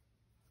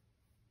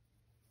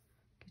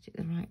it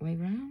the right way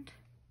round.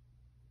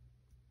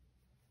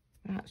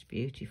 That's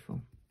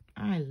beautiful.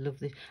 I love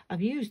this.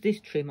 I've used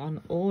this trim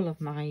on all of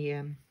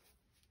my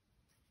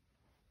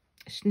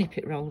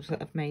snippet rolls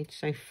that I've made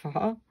so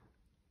far.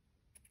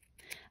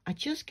 I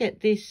just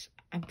get this,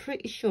 I'm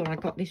pretty sure I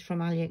got this from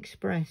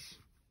AliExpress.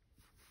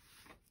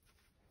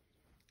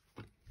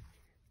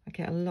 I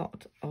get a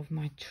lot of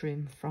my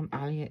trim from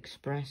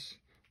AliExpress.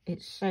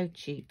 It's so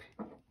cheap.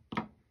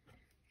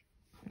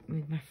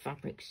 Move my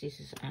fabric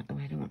scissors out of the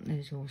way. I don't want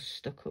those all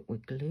stuck up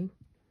with glue.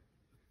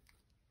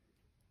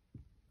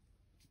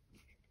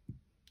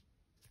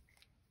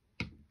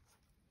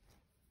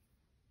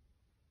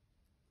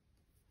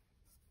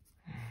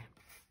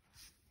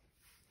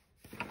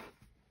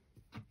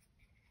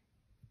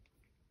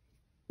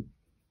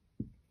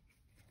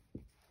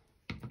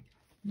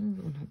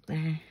 Another one up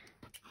there.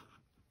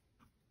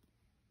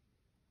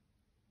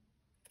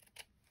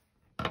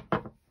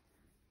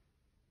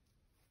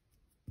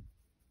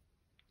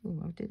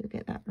 Oh, did I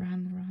get that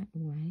round the right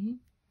way?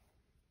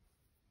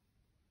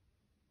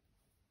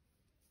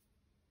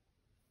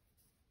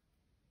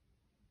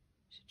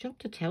 It's a job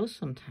to tell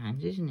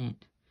sometimes, isn't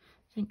it?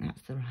 I think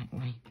that's the right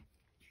way.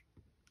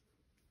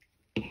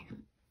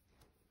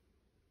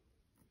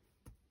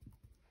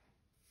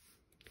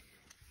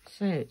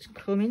 So it's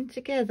coming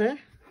together.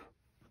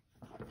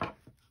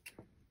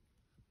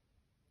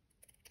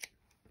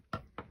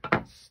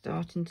 It's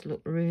starting to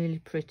look really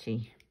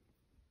pretty.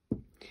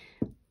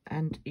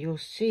 And you'll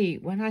see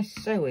when I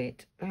sew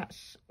it,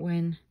 that's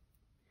when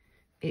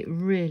it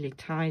really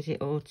ties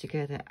it all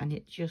together and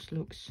it just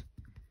looks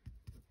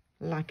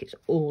like it's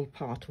all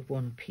part of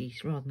one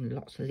piece rather than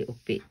lots of little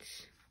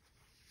bits.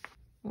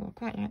 Oh, I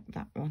quite like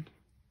that one.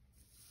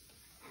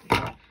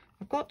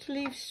 I've got to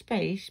leave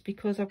space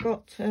because I've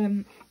got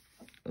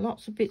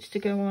lots of bits to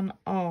go on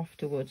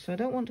afterwards, so I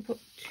don't want to put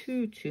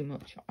too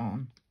much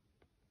on.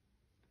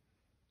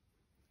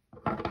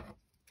 I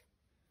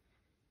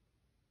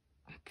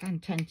can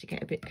tend to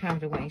get a bit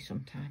carried away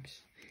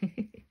sometimes.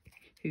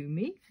 Who,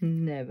 me?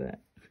 Never.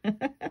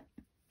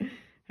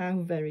 How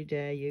very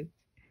dare you.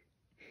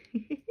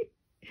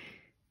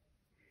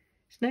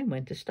 It's knowing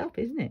when to stop,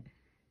 isn't it?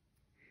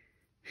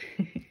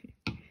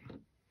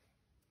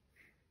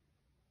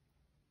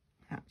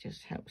 That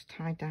just helps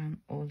tie down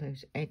all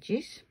those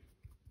edges.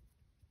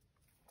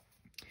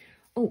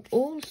 Oh,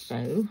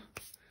 also,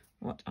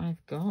 what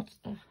I've got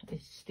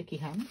is sticky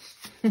hands.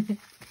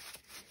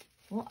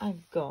 What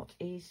I've got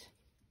is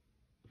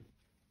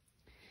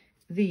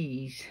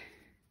these,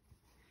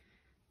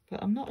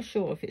 but I'm not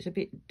sure if it's a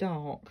bit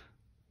dark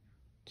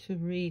to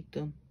read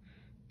them.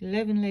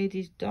 11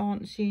 ladies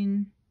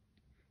dancing,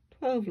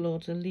 12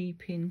 lords a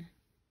leaping.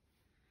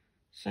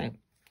 So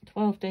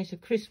 12 days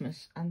of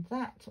Christmas, and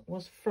that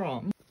was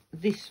from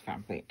this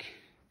fabric.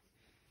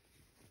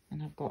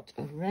 And I've got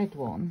a red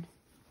one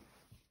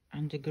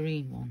and a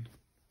green one.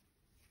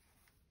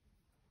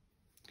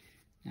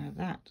 Now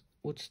that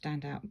would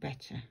stand out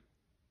better,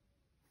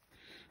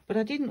 but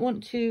I didn't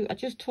want to. I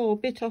just tore a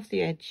bit off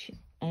the edge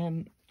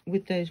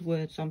with those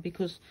words on,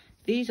 because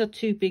these are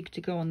too big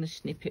to go on the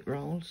snippet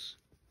rolls.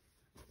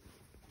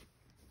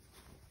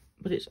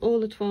 But it's all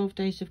the 12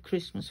 days of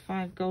Christmas,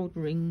 5 gold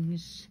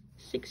rings,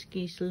 6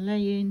 geese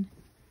laying,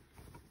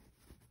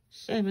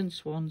 7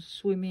 swans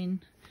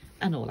swimming,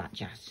 and all that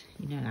jazz.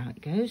 You know how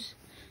it goes.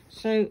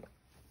 So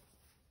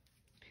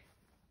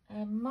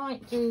I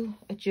might do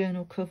a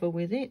journal cover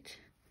with it.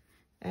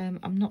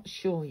 I'm not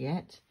sure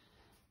yet.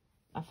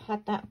 I've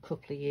had that a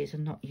couple of years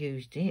and not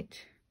used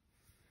it,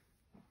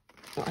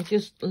 but I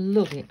just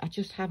love it. I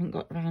just haven't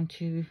got around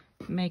to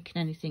making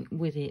anything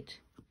with it.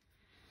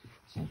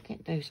 So I'll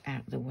get those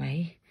out of the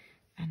way,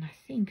 and I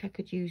think I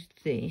could use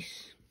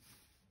this.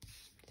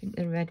 I think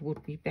the red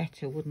would be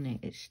better, wouldn't it?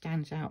 It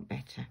stands out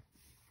better.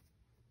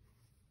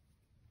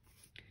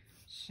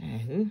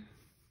 So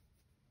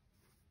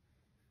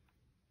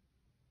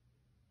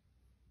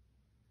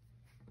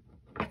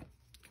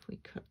if we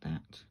cut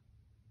that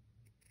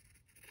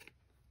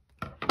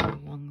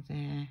along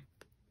there,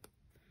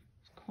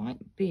 it's quite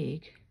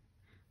big.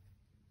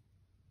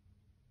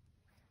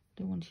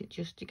 Don't want it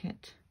just to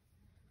get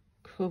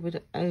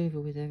covered over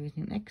with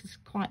everything. It's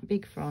quite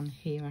big for on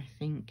here, I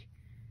think.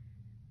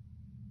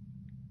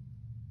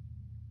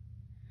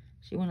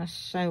 See, when I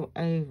sew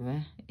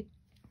over, it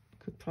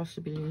could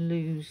possibly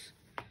lose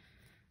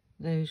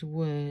those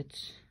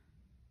words.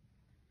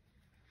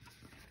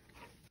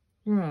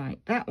 Right,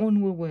 that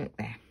one will work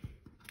there.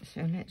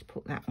 So let's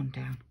put that one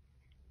down.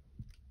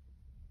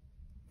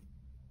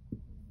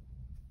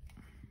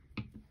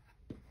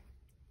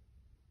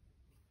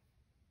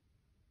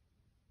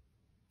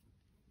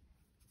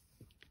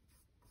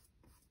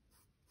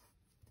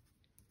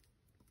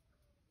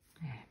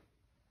 There.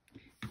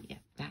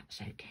 Yep,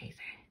 that's okay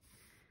there.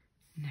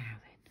 Now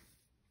then.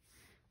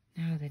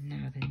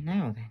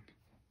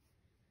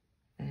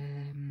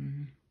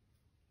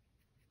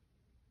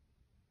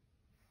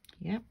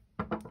 Yep,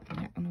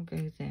 that one will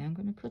go there. I'm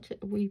going to cut it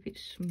a wee bit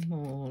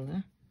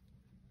smaller,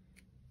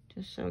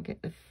 just so I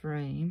get the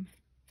frame.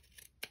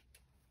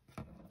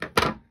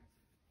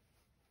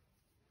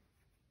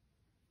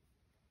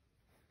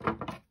 And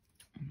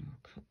I'll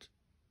cut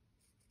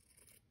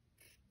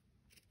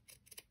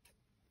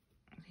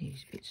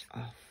these bits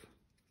off.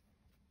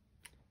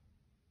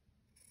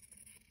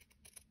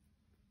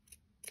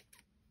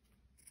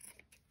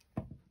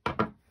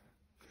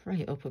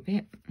 Fray it up a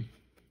bit.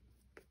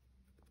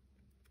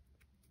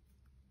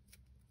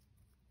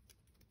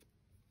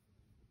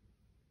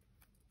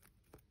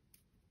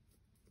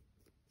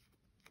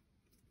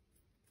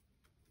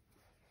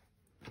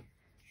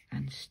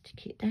 And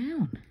stick it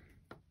down.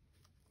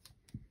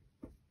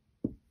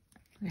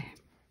 There.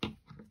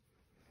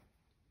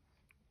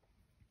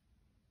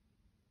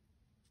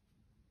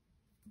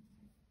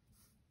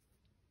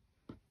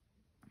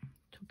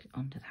 Tuck it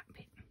onto that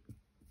bit.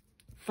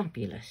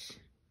 Fabulous.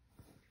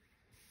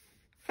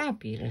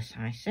 Fabulous,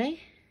 I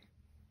say.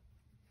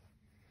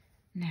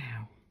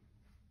 Now,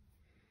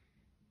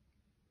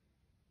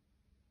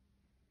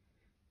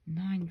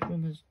 9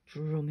 drummers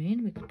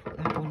drumming. We can put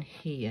that one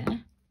here.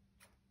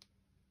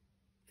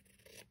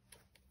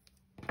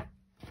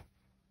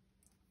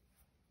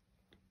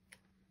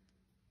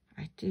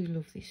 I do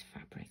love this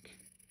fabric.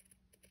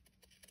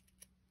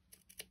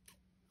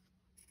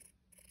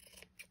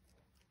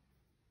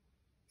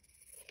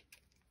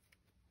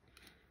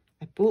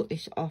 I bought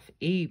this off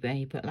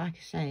eBay, but like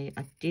I say,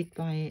 I did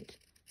buy it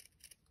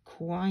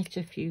quite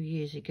a few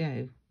years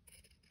ago.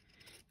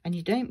 And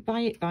you don't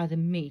buy it by the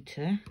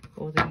metre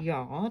or the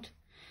yard.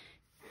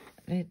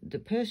 The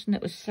person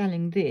that was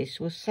selling this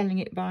was selling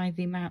it by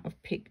the amount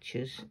of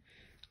pictures.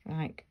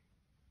 Like,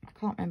 I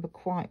can't remember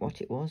quite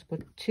what it was,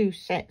 but 2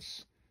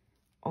 sets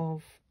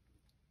of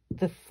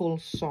the full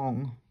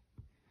song.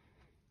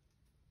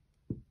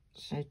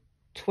 So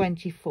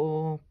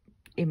 24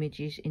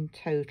 images in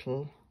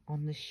total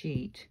on the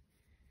sheet.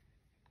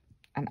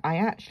 And I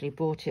actually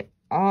bought it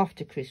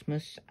after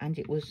Christmas and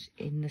it was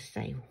in the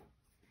sale.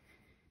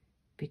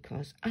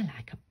 Because I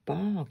like a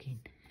bargain.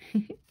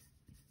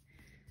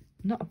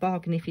 Not a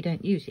bargain if you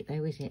don't use it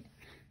though, is it?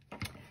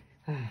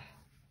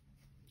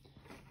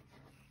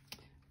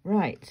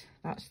 Right,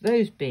 that's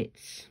those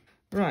bits.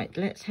 Right,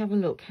 let's have a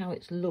look how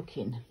it's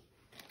looking.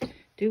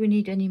 Do we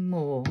need any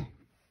more?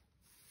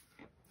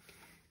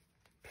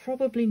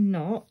 Probably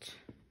not,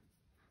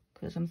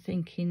 because I'm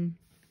thinking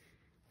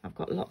I've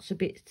got lots of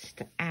bits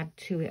to add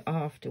to it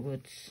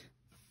afterwards.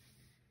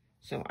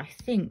 So I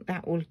think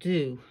that will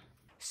do.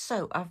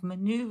 So I've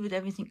manoeuvred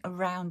everything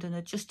around and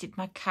adjusted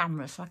my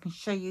camera so I can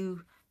show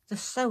you the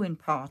sewing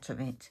part of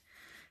it.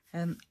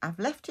 I've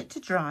left it to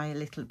dry a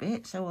little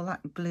bit so all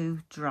that glue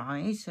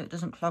dries so it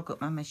doesn't clog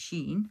up my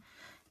machine,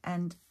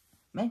 and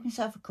made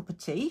myself a cup of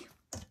tea.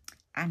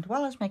 And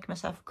while I was making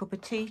myself a cup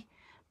of tea,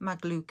 my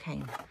glue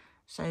came.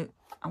 So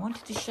I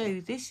wanted to show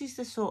you, this is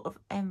the sort of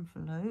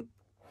envelope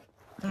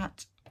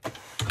that,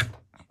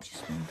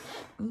 just move,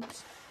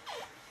 oops,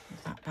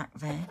 move that back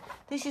there.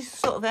 This is the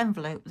sort of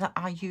envelope that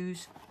I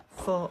use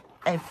for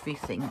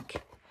everything.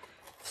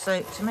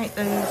 So to make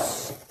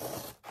those,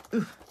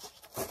 to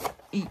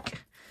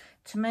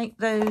make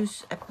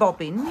those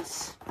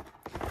bobbins,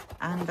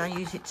 and I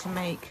use it to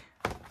make,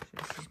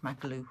 this is my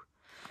glue,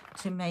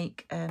 to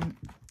make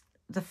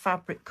the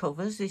fabric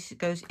covers. This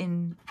goes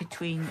in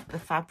between the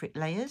fabric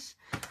layers,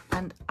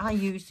 and I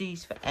use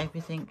these for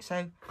everything.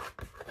 So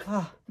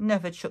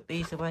never chuck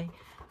these away.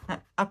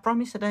 I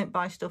promise I don't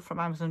buy stuff from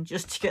Amazon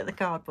just to get the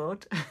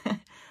cardboard,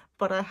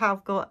 but I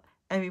have got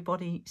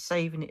everybody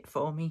saving it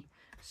for me.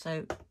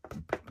 So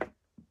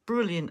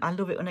brilliant. I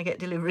love it when I get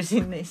deliveries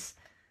in this.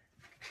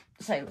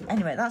 So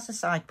anyway, that's a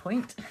side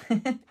point.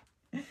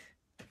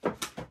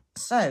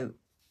 So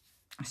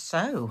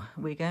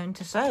we're going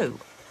to sew.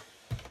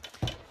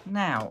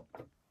 Now,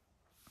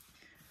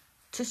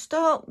 to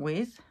start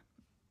with,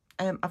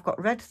 I've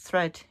got red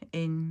thread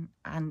in,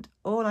 and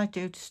all I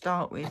do to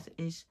start with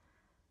is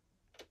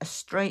a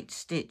straight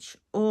stitch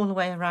all the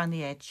way around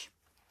the edge.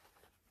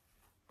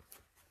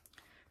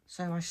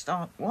 So I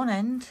start one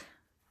end,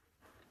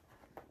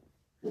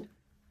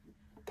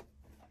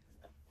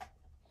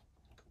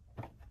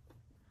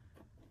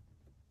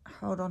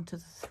 hold on to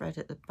the thread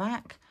at the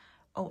back.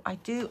 Oh, I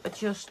do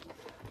adjust,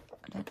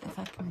 I don't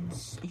know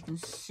if you can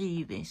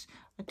see this.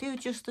 I do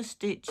adjust the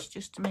stitch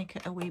just to make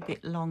it a wee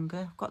bit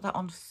longer. I've got that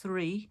on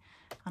 3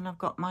 and I've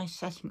got my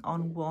setting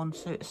on 1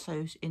 so it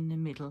sews in the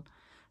middle.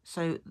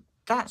 So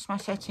that's my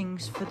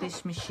settings for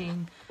this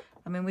machine.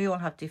 I mean, we all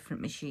have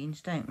different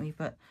machines, don't we?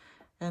 But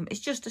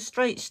it's just a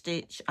straight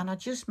stitch, and I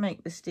just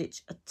make the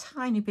stitch a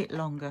tiny bit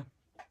longer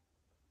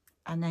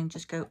and then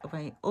just go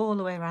away all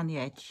the way around the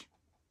edge.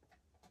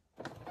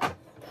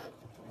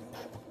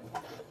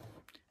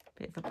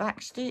 Bit of a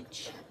back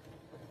stitch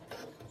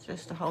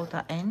just to hold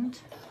that end.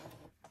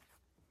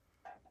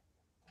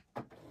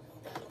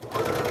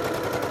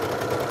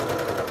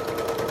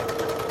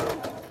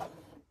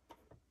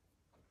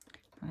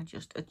 I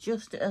just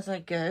adjust it as I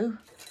go.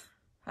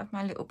 Have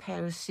my little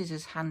pair of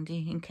scissors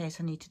handy in case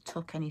I need to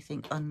tuck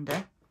anything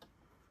under.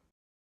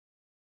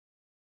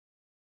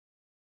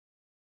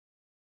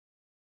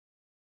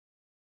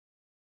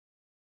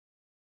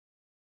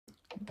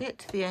 Get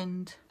to the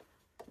end,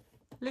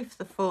 lift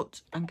the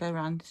foot and go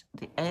around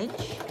the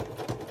edge,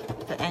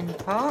 the end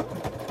part.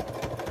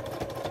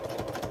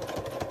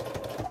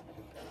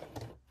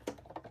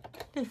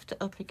 Lift it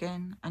up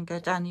again and go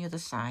down the other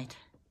side.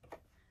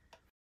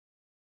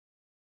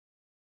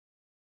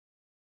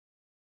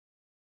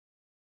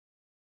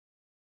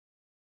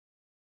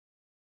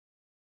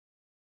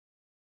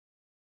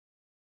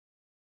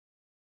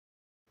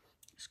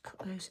 Just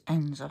cut those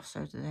ends off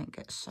so they don't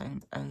get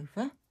sewn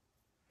over.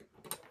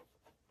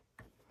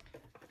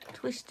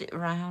 Twist it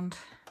around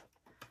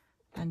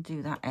and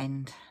do that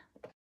end.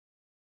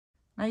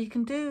 Now you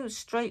can do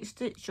straight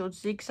stitch or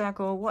zigzag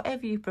or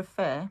whatever you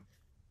prefer.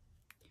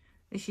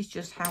 This is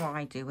just how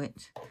I do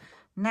it.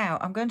 Now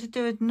I'm going to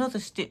do another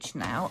stitch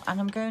now, and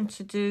I'm going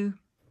to do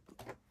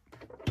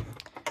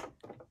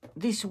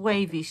this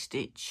wavy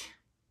stitch.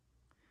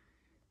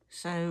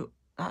 So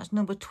that's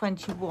number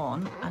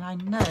 21, and I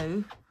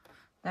know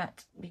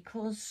that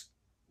because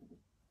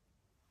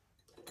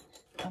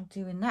I'm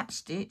doing that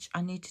stitch,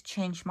 I need to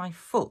change my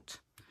foot.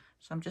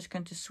 So I'm just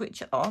going to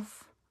switch it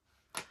off,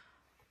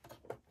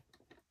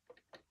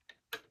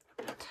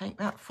 take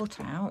that foot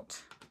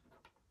out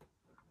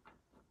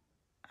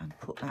and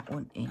put that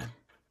one in.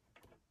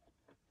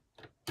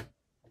 There.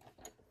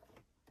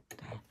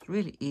 It's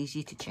really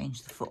easy to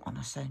change the foot on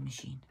a sewing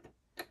machine.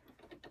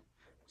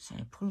 So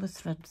pull the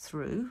thread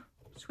through,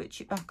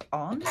 switch it back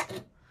on,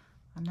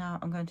 and now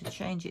I'm going to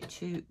change it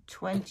to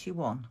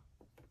 21.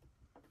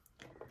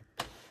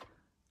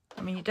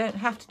 I mean, you don't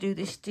have to do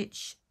this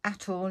stitch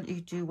at all. You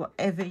do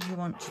whatever you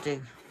want to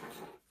do.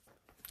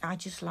 I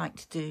just like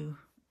to do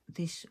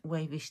this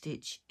wavy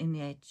stitch in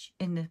the edge,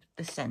 in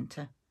the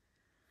centre.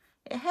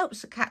 It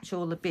helps to catch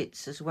all the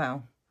bits as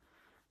well.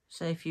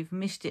 So if you've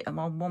missed it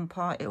on one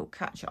part, it will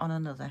catch it on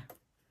another.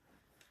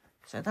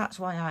 So that's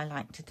why I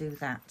like to do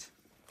that.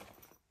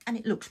 And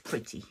it looks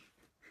pretty.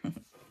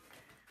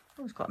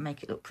 Always got to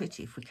make it look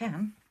pretty if we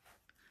can.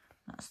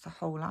 That's the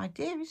whole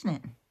idea, isn't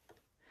it?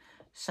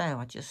 So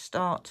I just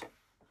start.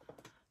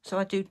 So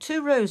I do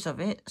 2 rows of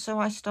it. So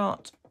I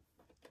start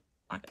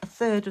like a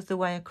third of the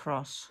way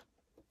across,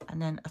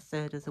 and then a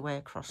third of the way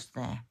across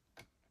there.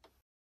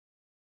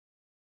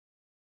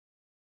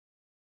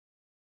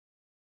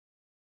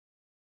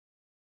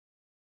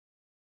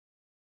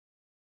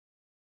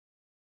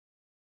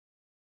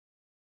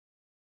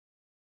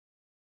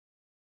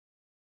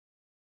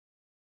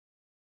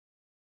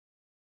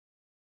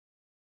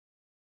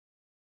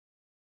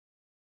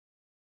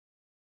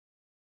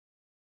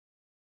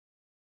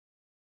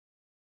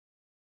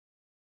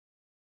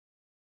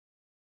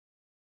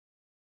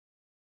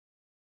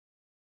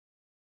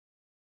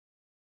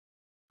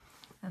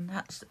 And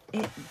that's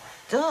it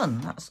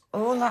done. That's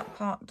all that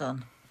part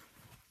done.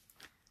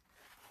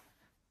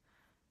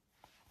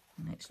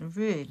 And it's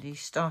really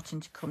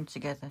starting to come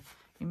together.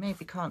 You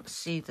maybe can't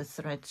see the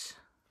threads,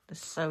 the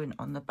sewing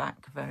on the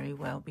back very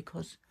well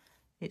because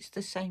it's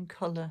the same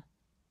colour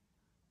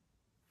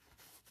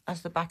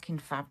as the backing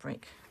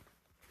fabric.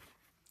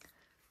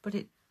 But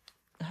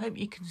I hope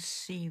you can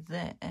see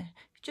there. It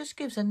just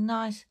gives a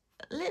nice,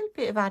 little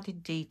bit of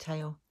added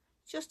detail.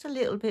 Just a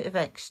little bit of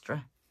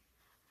extra.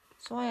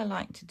 So I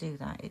like to do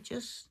that. It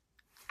just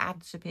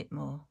adds a bit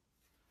more.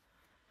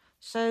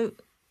 So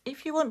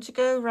if you want to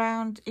go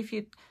around, if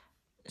you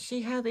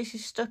see how this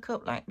is stuck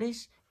up like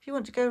this, if you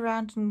want to go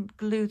around and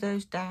glue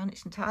those down,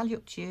 it's entirely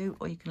up to you,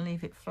 or you can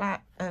leave it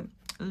flat,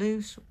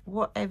 loose,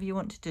 whatever you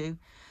want to do.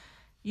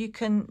 You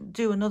can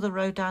do another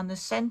row down the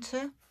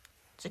centre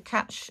to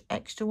catch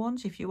extra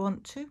ones if you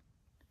want to.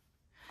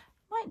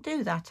 Might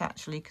do that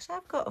actually, because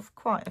I've got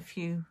quite a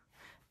few.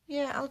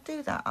 Yeah, I'll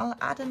do that. I'll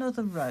add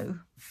another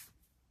row.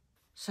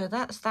 So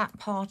that's that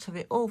part of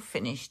it all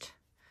finished,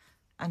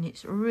 and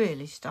it's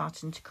really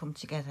starting to come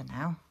together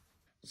now.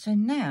 So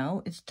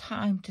now it's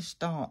time to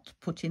start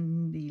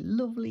putting the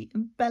lovely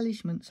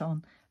embellishments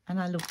on, and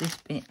I love this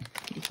bit.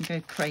 You can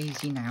go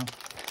crazy now.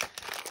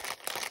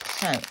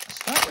 So I'll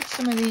start with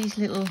some of these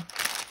little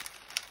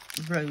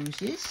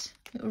roses,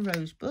 little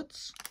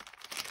rosebuds,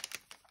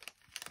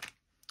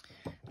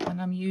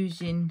 and I'm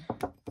using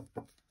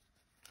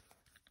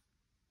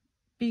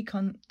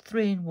Beacon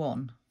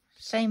 3-in-1.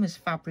 Same as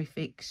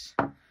Fabrifix.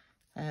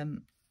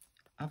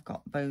 I've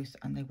got both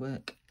and they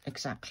work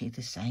exactly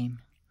the same.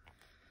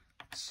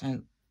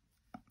 So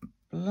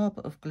blob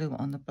of glue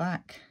on the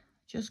back,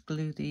 just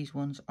glue these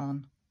ones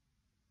on.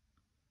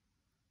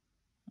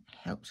 It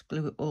helps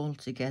glue it all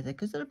together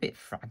because they're a bit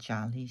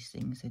fragile, these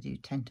things. They do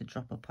tend to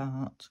drop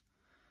apart.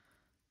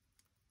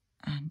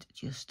 And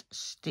just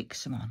stick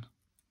some on.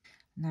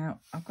 Now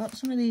I've got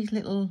some of these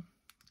little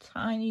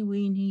tiny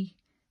weeny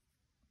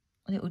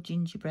little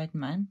gingerbread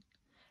men.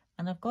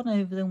 And I've gone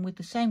over them with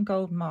the same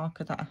gold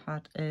marker that I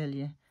had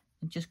earlier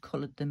and just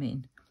coloured them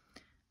in.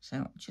 So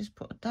I'll just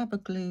put a dab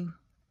of glue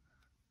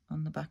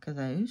on the back of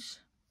those.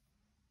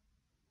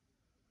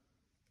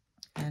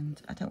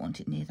 And I don't want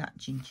it near that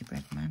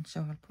gingerbread man, so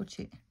I'll put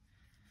it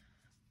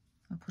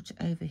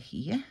over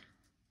here.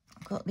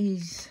 I've got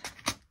these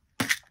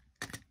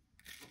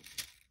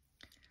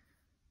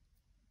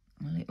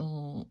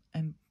little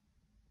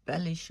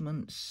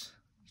embellishments,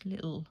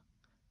 little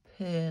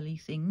pearly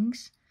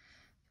things.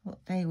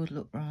 What they would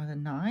look rather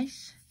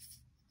nice.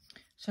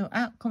 So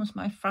out comes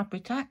my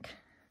Fabri-Tac,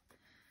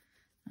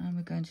 and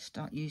we're going to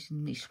start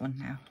using this one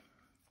now.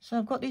 So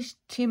I've got this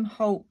Tim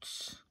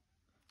Holtz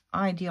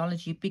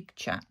Ideology Big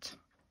Chat,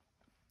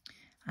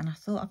 and I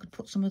thought I could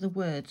put some of the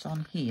words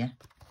on here.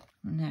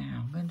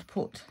 Now I'm going to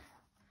put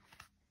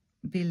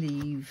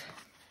believe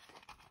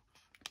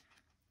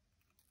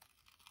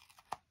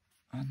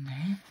on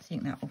there. I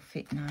think that will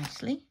fit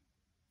nicely.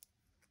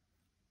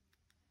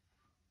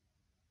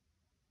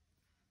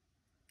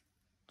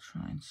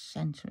 Try and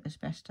centre it as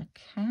best I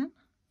can.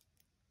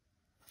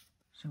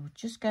 So we'll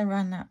just go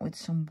around that with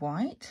some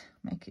white,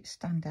 make it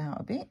stand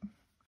out a bit.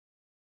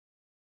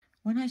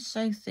 When I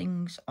sew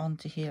things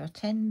onto here, I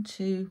tend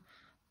to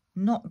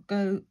not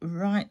go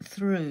right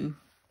through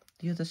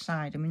the other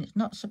side. I mean, it's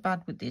not so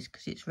bad with this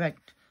because it's red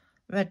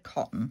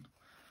cotton,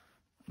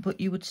 but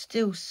you would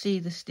still see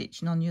the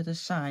stitching on the other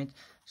side.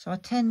 So I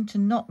tend to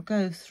not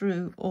go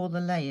through all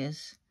the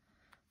layers.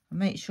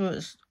 Make sure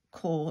it's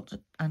caught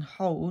and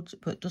holds,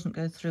 but doesn't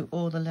go through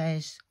all the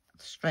layers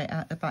straight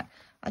out the back.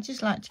 I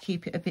just like to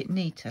keep it a bit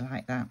neater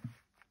like that.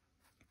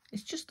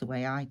 It's just the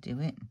way I do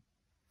it.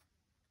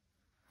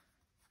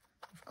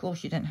 Of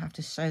course, you don't have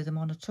to sew them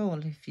on at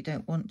all. If you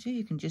don't want to,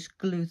 you can just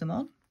glue them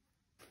on.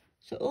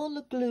 So all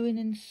the gluing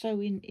and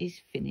sewing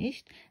is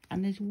finished,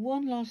 and there's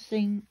one last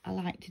thing I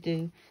like to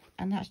do,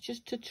 and that's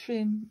just to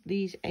trim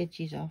these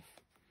edges off.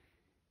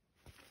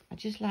 I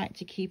just like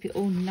to keep it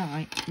all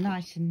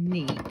nice and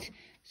neat.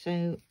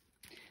 So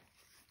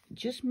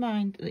just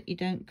mind that you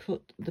don't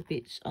cut the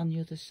bits on the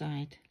other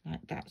side,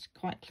 like that's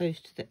quite close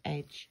to the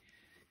edge.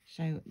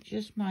 So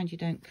just mind you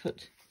don't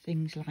cut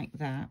things like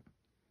that.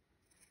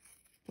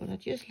 But I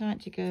just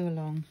like to go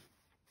along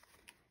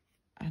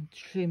and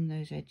trim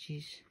those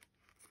edges.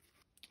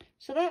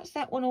 So that's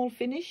that one all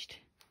finished,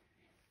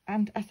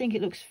 and I think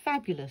it looks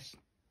fabulous.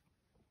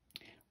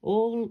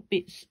 All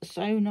bits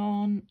sewn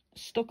on,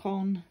 stuck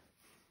on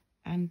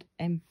and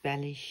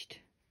embellished.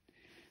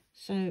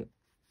 So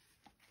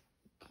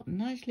got a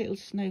nice little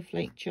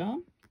snowflake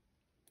charm.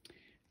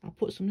 I'll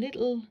put some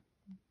little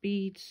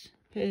beads,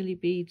 pearly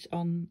beads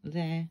on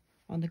there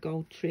on the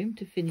gold trim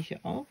to finish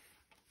it off.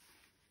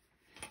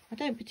 I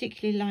don't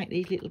particularly like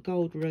these little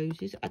gold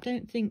roses. I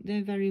don't think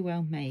they're very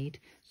well made,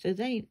 so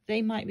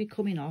they might be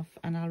coming off,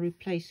 and I'll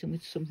replace them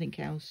with something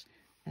else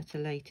at a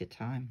later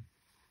time.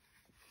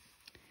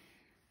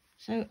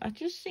 So I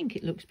just think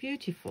it looks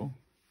beautiful,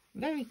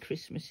 very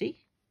Christmassy.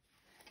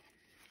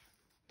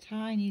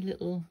 Tiny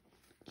little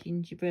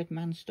gingerbread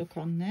man stuck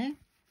on there.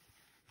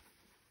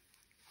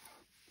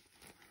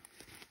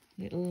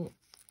 Little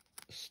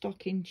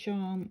stocking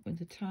charm with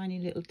a tiny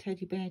little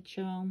teddy bear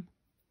charm.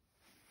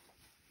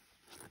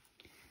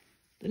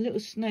 The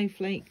little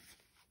snowflake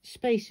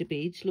spacer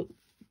beads look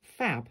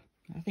fab.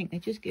 I think they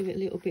just give it a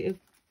little bit of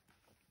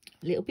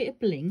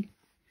bling.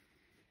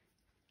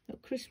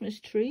 Little Christmas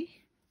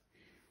tree.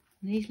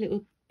 And these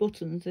little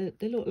buttons,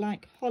 they look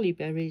like holly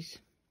berries.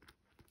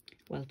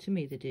 Well, to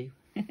me they do.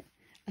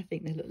 I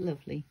think they look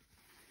lovely.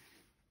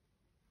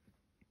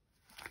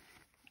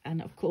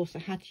 And of course I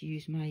had to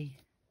use my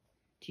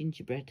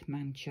gingerbread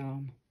man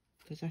charm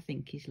because I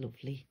think he's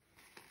lovely.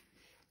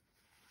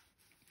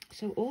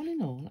 So all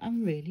in all,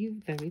 I'm really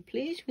very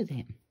pleased with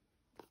him.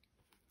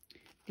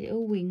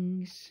 Little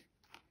wings.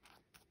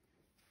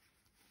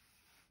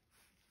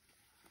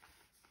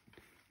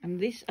 And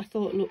this I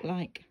thought looked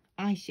like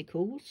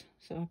icicles,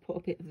 so I put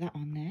a bit of that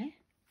on there.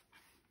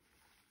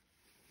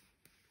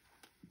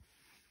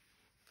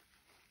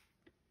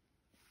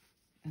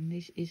 And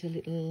this is a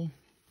little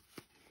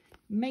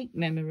make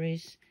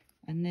memories,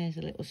 and there's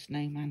a little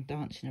snowman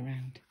dancing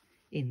around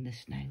in the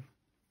snow.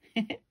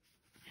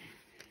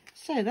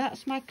 So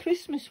that's my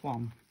Christmas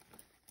one.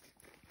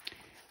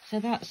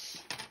 So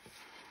that's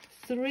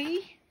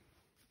 3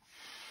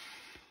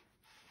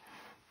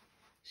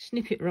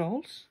 snippet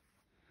rolls,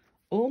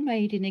 all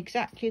made in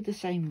exactly the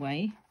same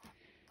way,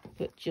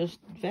 but just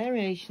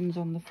variations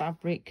on the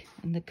fabric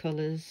and the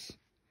colours,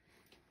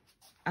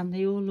 and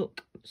they all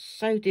look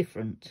so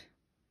different,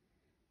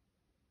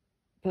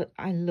 but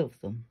I love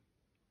them.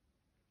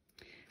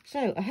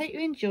 So I hope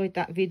you enjoyed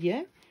that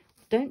video.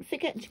 Don't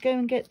forget to go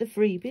and get the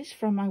freebies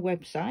from my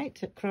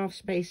website at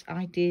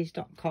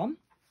craftspace-ideas.com.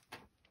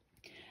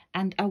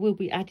 And I will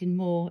be adding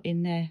more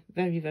in there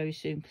very, very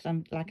soon,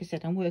 because like I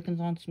said, I'm working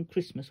on some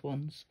Christmas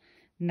ones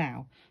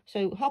now.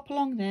 So hop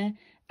along there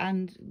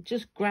and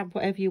just grab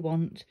whatever you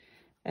want,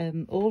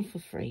 all for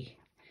free.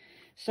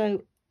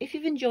 So if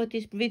you've enjoyed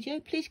this video,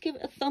 please give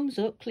it a thumbs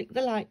up, click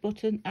the like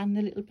button and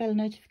the little bell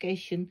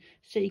notification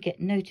so you get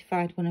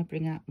notified when I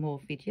bring out more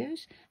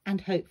videos. And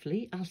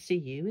hopefully I'll see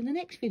you in the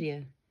next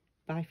video.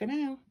 Bye for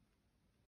now.